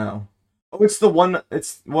right now. Oh, it's what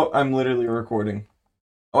I'm literally recording.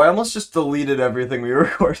 Oh, I almost just deleted everything we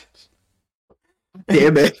recorded.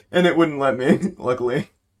 Damn it. And it wouldn't let me, luckily.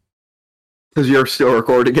 Because you're still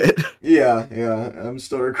recording it. Yeah, I'm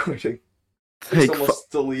still recording. I Thank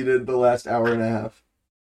almost deleted the last hour and a half.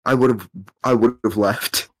 I would have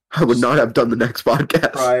left. I would not have done the next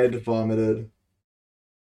podcast.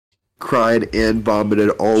 Cried and vomited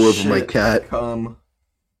all over my Shit, cat. cum.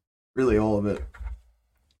 Really, all of it.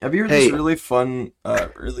 Have you heard Hey. this really fun,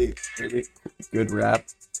 really good rap?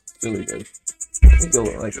 Really good. I think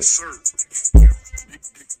you'll like it.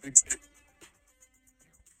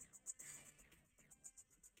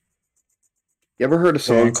 You ever heard a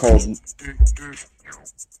song called Hold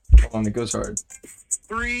on, it goes hard.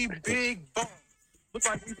 3 big balls. Look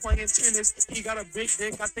like we playing tennis. He got a big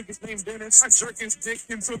dick. I think his name Dennis. I jerk his dick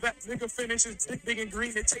until that nigga finishes. Dick big and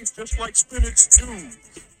green. It tastes just like spinach.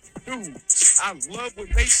 Dude, I love when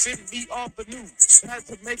they send me off the news. Had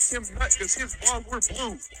to make him nut because his balls were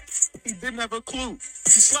blue. He didn't have a clue. He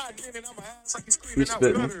sliding in and out my ass like he's cleaning Who's out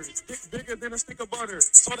spitting? gutters. Dick bigger than a stick of butter.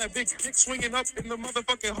 Saw that big dick swinging up in the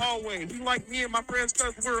motherfucking hallway. He like me and my friends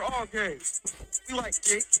because we're all gay. He like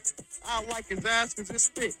dick. I like his ass because it's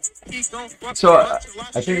thick. He gon' fuck So, me I up till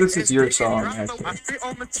think this shit is your and stick and song, dry, so actually. I spit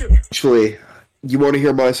on the tip. Actually, you want to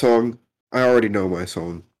hear my song? I already know my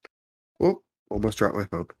song. Oh, almost dropped my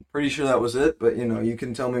phone. Pretty sure that was it, but you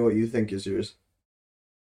can tell me what you think is yours.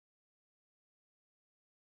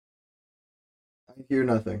 I hear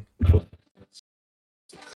nothing.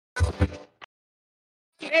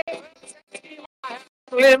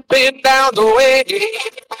 Limping down the way.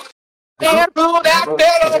 Can't move that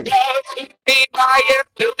better be by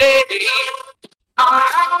yesterday.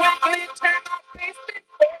 I turn my face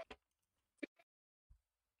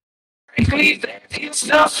frankly, there's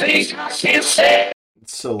nothing I can say.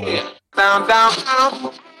 It's so loud.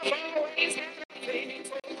 Down.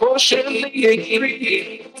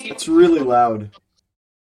 It's really loud.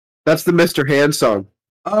 That's the Mr. Hand song.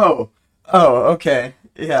 Oh, okay.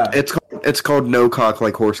 Yeah. It's called No Cock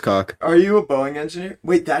Like Horse Cock. Are you a Boeing engineer?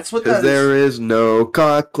 Wait, that's what Because that is? there is no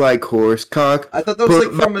cock like horse cock. I thought that was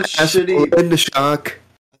Put like from a my ass shitty... in the shock.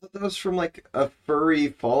 I thought that was from like a furry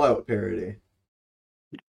Fallout parody.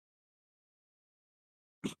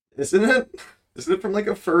 Isn't it? Isn't it from like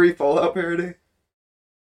a furry Fallout parody?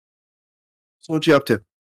 So what you up to?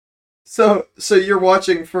 So you're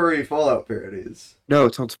watching furry Fallout parodies? No,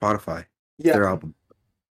 it's on Spotify. Yeah, Their album.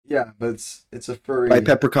 yeah, but it's a furry. By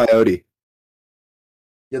Pepper Coyote.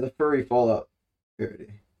 Yeah, the furry Fallout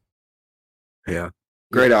parody. Yeah.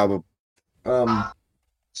 Great album. Yeah,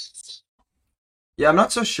 I'm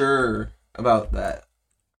not so sure about that,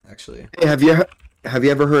 actually. Hey, have you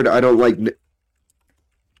ever heard I Don't Like...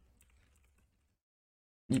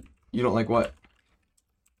 You don't like what?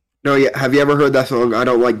 No, yeah. Have you ever heard that song, I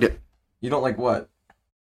Don't Like... You don't like what?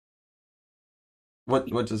 What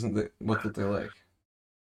did they like?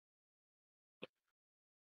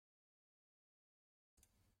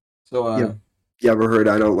 So, Yeah. You ever heard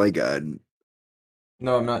I Don't Like...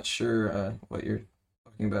 no, I'm not sure what you're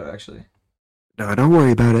talking about, actually. No, don't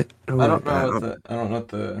worry about it. I don't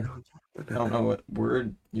know what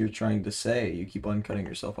word you're trying to say. You keep on cutting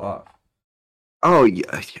yourself off. Oh,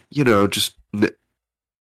 yeah. You know, just...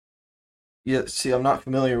 Yeah, see, I'm not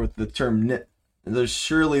familiar with the term knit.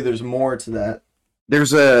 There's more to that.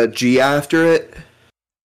 There's a G after it.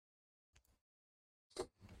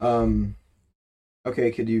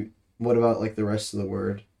 Okay, what about like the rest of the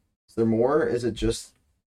word? Is there more? Is it just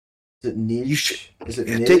Is it Nidge? You should Is it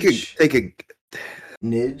take Nidge? a.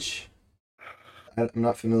 Nidge? I'm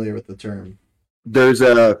not familiar with the term. There's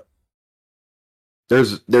a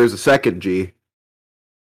second G.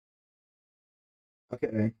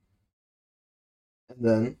 Okay. And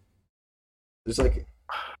then there's like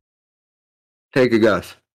Take a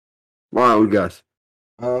guess. Wild guess.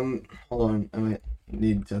 hold on, I might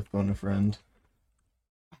need to phone a friend.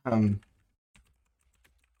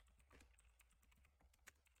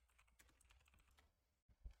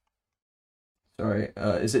 Sorry,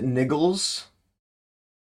 is it Niggles?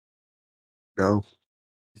 No.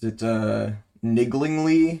 Is it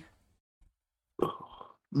Nigglingly?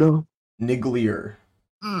 No. Nigglier.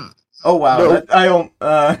 Oh wow, No. that, I don't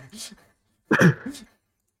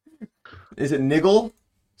Is it Niggle?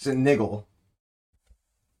 Is it Niggle?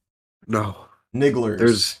 No. Nigglers.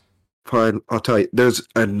 There's fine. I'll tell you. There's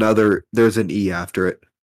an E after it.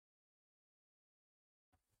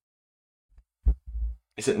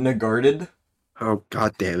 Is it Nagarded? Oh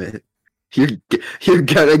god damn it! You're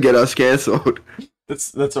gonna get us canceled.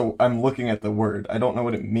 I'm looking at the word. I don't know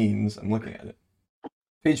what it means. I'm looking at it.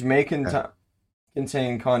 Page may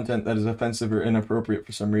contain content that is offensive or inappropriate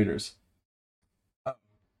for some readers.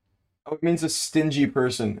 Oh, it means a stingy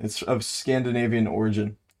person. It's of Scandinavian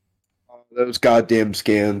origin. Those goddamn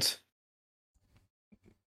scans.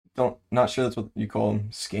 Not sure that's what you call them.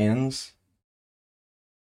 Scans?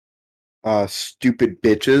 Stupid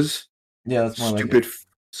bitches. Yeah, that's more like it.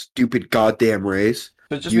 Stupid goddamn race.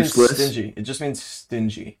 So it just Useless. means stingy. It just means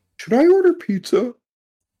stingy. Should I order pizza?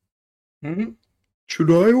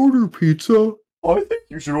 Should I order pizza? I think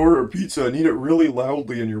you should order a pizza and eat it really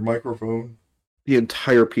loudly in your microphone. The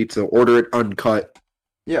entire pizza. Order it uncut.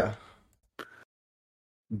 Yeah.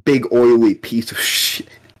 Big oily piece of shit.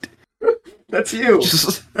 That's you.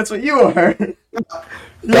 That's what you are.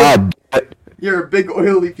 God. You're a big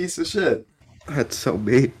oily piece of shit. That's so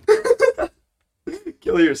mean.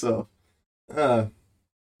 Kill yourself. That's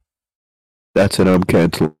it. I'm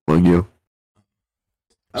canceling you.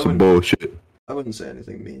 Some bullshit. I wouldn't say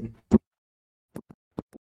anything mean.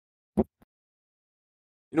 You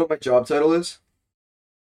know what my job title is?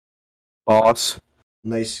 Boss.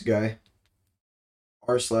 Nice guy.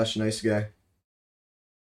 r/nice guy.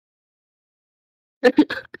 It's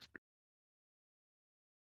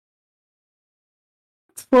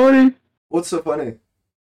funny. What's so funny?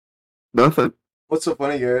 Nothing. What's so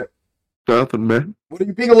funny, Garrett? Nothing, man. What are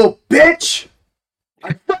you being a little bitch?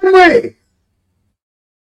 I'm friendly!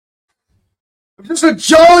 I'm just a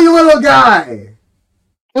jolly little guy!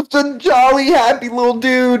 Just a jolly, happy little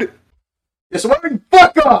dude. Yeah, so why don't you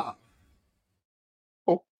fuck off?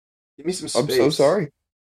 Oh. Give me some space. I'm so sorry.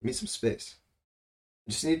 Give me some space.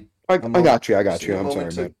 I just need I got you. I'm sorry,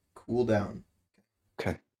 man. man. Cool down.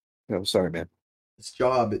 Okay. I'm sorry, man. This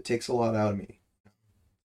job, it takes a lot out of me.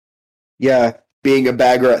 Yeah, being a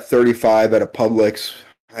bagger at 35 at a Publix,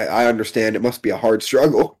 I understand. It must be a hard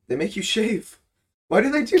struggle. They make you shave. Why do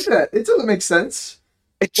they do that? It doesn't make sense.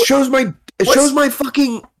 It shows my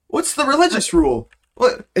fucking. What's the religious rule?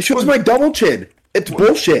 What? It shows my double chin. It's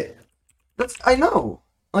bullshit. I know.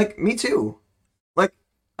 Like, me too. Like,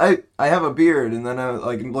 I have a beard and then I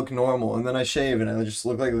like look normal and then I shave and I just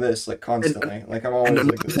look like this, like constantly. Like I'm always And like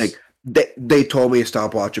another this. thing, they told me to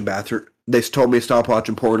stop watching They told me to stop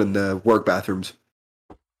watching porn in the work bathrooms.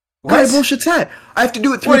 What kind of bullshit's that? I have to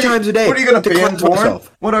do it three times a day. What are you gonna ban cleanse porn?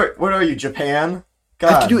 myself. What are you, Japan? God.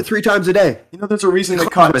 I have to do it 3 times a day. You know, there's a reason they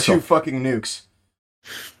Cleanse caught 2 myself. fucking nukes.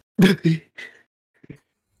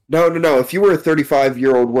 No. If you were a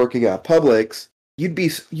 35-year-old working at Publix, you'd be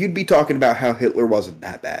talking about how Hitler wasn't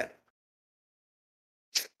that bad.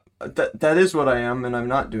 That is what I am, and I'm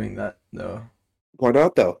not doing that though. Why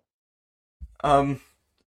not though? Are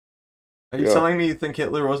you telling me you think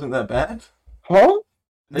Hitler wasn't that bad? Huh?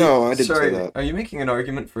 No, I didn't Sorry, say that. are you making an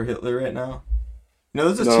argument for Hitler right now? You know,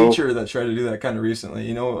 there's a No. teacher that tried to do that kind of recently.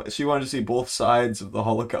 You know, she wanted to see both sides of the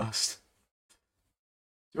Holocaust.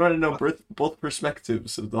 She wanted to know both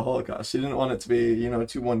perspectives of the Holocaust. She didn't want it to be, you know,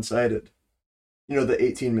 too one-sided. You know, the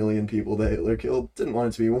 18 million people that Hitler killed didn't want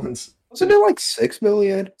it to be once. Wasn't it like 6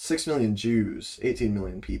 million? 6 million Jews, 18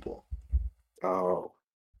 million people. Oh.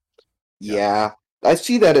 Yeah. I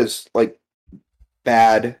see that as, like,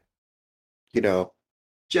 bad, you know.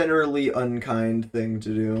 Generally unkind thing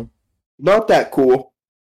to do. Not that cool.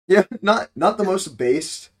 Yeah, not the most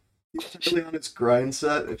based. He's really on his grind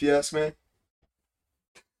set, if you ask me.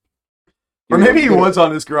 Or maybe he was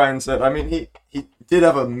on his grind set. I mean, he did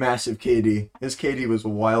have a massive KD. His KD was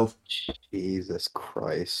wild. Jesus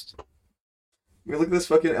Christ. I mean, look at this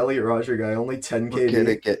fucking Elliot Roger guy. Only 10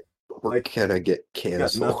 KD. We're gonna get Got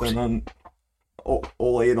canceled. nothing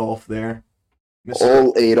Ol Adolf there.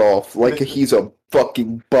 Old Adolf, like he's a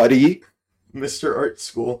fucking buddy. Mr. Art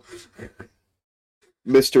School.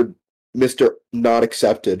 Mr. Not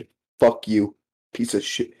accepted. Fuck you, piece of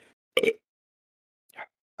shit.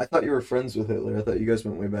 I thought you were friends with Hitler. I thought you guys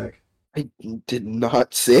went way back. I did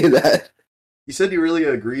not say that. You said you really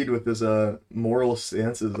agreed with his moral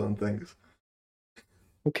stances on things.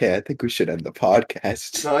 Okay, I think we should end the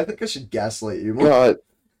podcast. No, I think I should gaslight you more. God.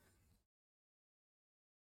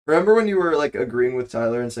 Remember when you were like agreeing with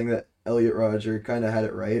Tyler and saying that Elliot Rodger kind of had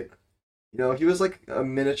it right? You know, he was like a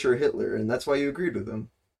miniature Hitler, and that's why you agreed with him.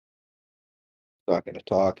 Not gonna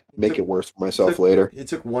talk. Make it worse for myself later. He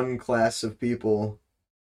took one class of people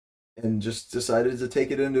and just decided to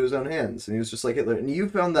take it into his own hands, and he was just like Hitler. And you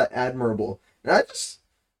found that admirable. And I just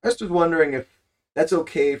was wondering if that's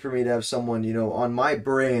okay for me to have someone, you know, on my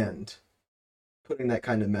brand putting that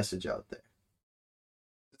kind of message out there.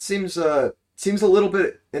 It seems a little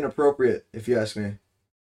bit inappropriate, if you ask me.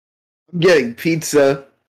 I'm getting pizza.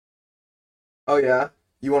 Oh yeah?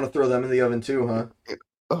 You want to throw them in the oven too, huh?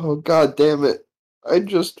 Oh, god damn it. I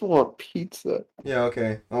just want pizza. Yeah,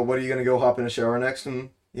 okay. Oh, what are you gonna go hop in a shower next?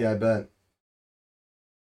 Yeah, I bet.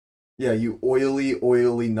 Yeah, you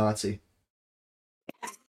oily Nazi.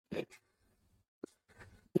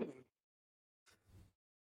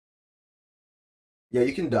 Yeah,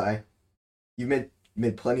 you can die. You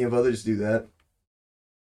made plenty of others do that.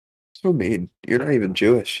 So mean. You're not even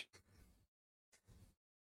Jewish.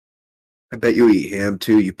 I bet you eat ham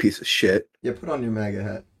too, you piece of shit. Yeah, put on your MAGA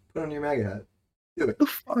hat. Put on your MAGA hat. Do it. What the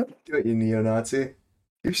fuck? Do it, you neo-Nazi.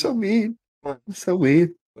 You're so mean. Come on. You're so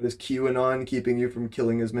mean. What is QAnon keeping you from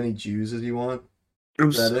killing as many Jews as you want?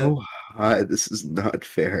 I'm so high. This is not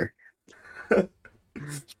fair. You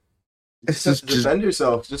just have to defend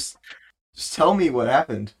yourself. Just tell me what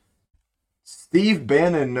happened. Steve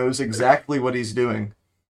Bannon knows exactly what he's doing.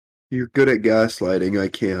 You're good at gaslighting. I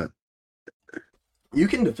can't. You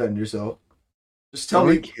can defend yourself. Just tell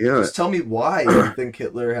me. Just tell me why you think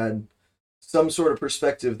Hitler had some sort of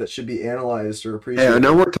perspective that should be analyzed or appreciated. Hey, I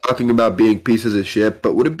know we're talking about being pieces of shit,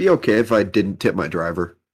 but would it be okay if I didn't tip my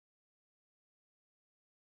driver?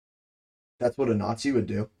 That's what a Nazi would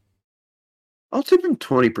do. I'll tip him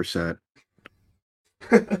 20%.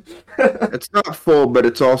 It's not full, but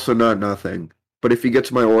it's also not nothing. But if he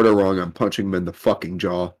gets my order wrong, I'm punching him in the fucking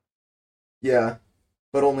jaw. Yeah,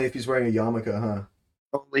 but only if he's wearing a yarmulke, huh?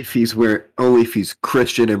 Only if he's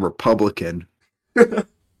Christian and Republican.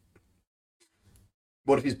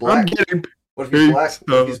 What if he's black? What if he's black?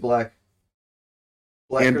 What if he's black?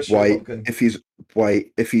 Black and Christian white. Republican. If he's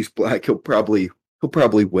white, if he's black, he'll probably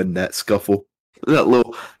win that scuffle. That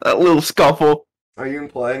little scuffle. Are you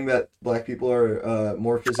implying that black people are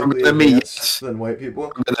more physically Than me, advanced yes. than white people?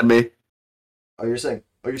 Stronger than me. Are you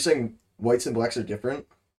saying whites and blacks are different?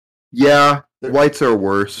 Yeah, They're- whites are You're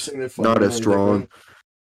worse. saying they're Not as fundamentally strong. different?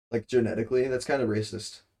 Like genetically? That's kind of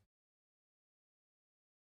racist.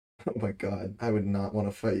 Oh my god, I would not want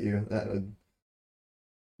to fight you. That would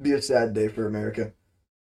be a sad day for America.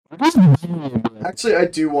 Actually, I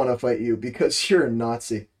do want to fight you because you're a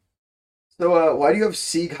Nazi. So, why do you have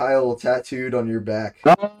Sieg Heil tattooed on your back?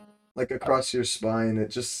 Like across your spine? It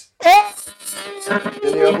just...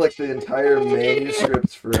 Then you have like the entire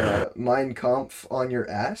manuscript for Mein Kampf on your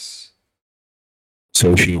ass?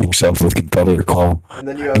 Associate himself with Confederate call. And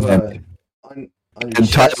then you have on your And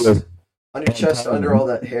chest... Tyler. On your chest, under all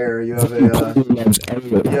that hair, you have a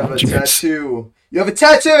tattoo. You have a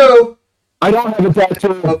tattoo I don't have a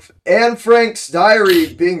tattoo. of Anne Frank's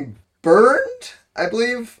diary being burned, I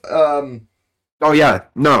believe. Oh yeah,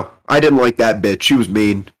 no, I didn't like that bitch. She was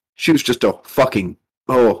mean. She was just a fucking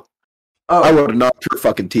I would have knocked her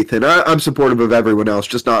fucking teeth in. I'm supportive of everyone else,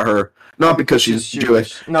 just not her. Not because she's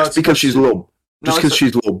Jewish. No, just because she's a little. Just because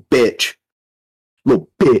she's a little bitch. Little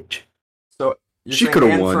bitch. So you're She saying could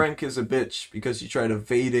have Anne won. Frank is a bitch because you tried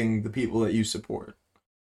evading the people that you support.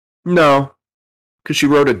 No, because she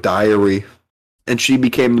wrote a diary, and she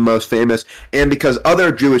became the most famous. And because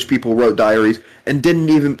other Jewish people wrote diaries and didn't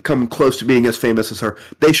even come close to being as famous as her,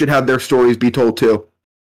 they should have their stories be told too.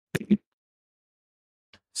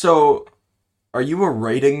 So, are you a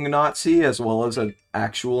writing Nazi as well as an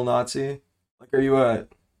actual Nazi? Like, are you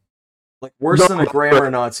worse than a grammar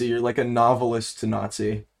Nazi? You're like a novelist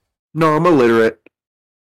Nazi. No, I'm illiterate.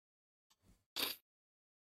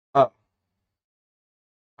 Oh.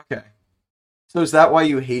 Okay. So is that why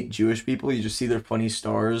you hate Jewish people? You just see their funny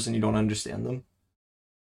stars and you don't understand them?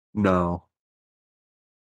 No.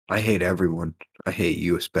 I hate everyone. I hate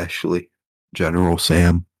you especially. General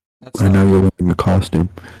Sam. That's I know not, you're wearing a costume.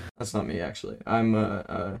 that's not me, actually. I'm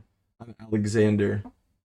Alexander.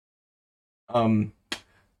 Um,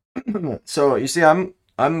 so you see, I'm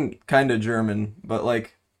kind of German, but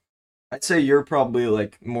like, I'd say you're probably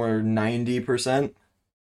like more 90%.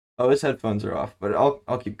 Oh, his headphones are off, but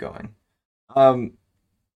I'll keep going. Um,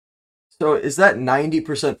 so is that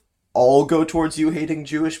 90% all go towards you hating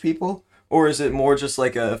Jewish people? Or is it more just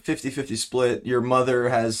like a 50-50 split? Your mother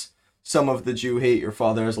has some of the Jew hate, your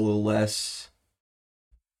father has a little less.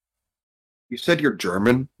 You said you're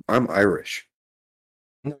German? I'm Irish.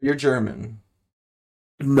 No, you're German.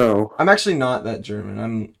 No. I'm actually not that German.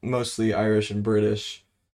 I'm mostly Irish and British.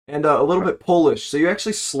 And a little bit Polish. So you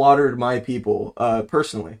actually slaughtered my people,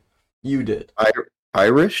 personally. You did.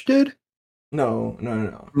 Irish did? No, no, no,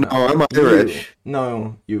 no. No, No, I'm you. Irish.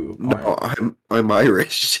 No, you No, aren't. I'm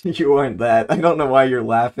Irish. You aren't that. I don't know why you're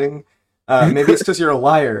laughing. Maybe it's because you're a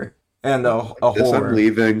liar and a Guess I'm whore.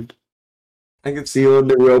 leaving. I think it's. See you on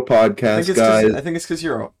the real I think podcast, it's guys. I think it's because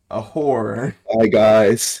you're a whore, Bye,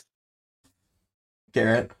 guys.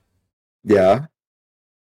 Garrett. Yeah,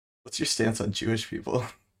 What's your stance on Jewish people?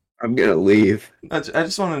 I'm gonna leave. I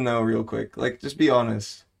just want to know real quick. Like, just be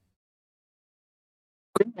honest.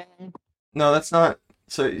 No, that's not.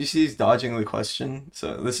 So you see, he's dodging the question.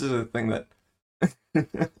 So this is a thing that.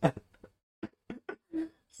 I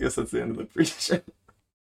guess that's the end of the pre-show.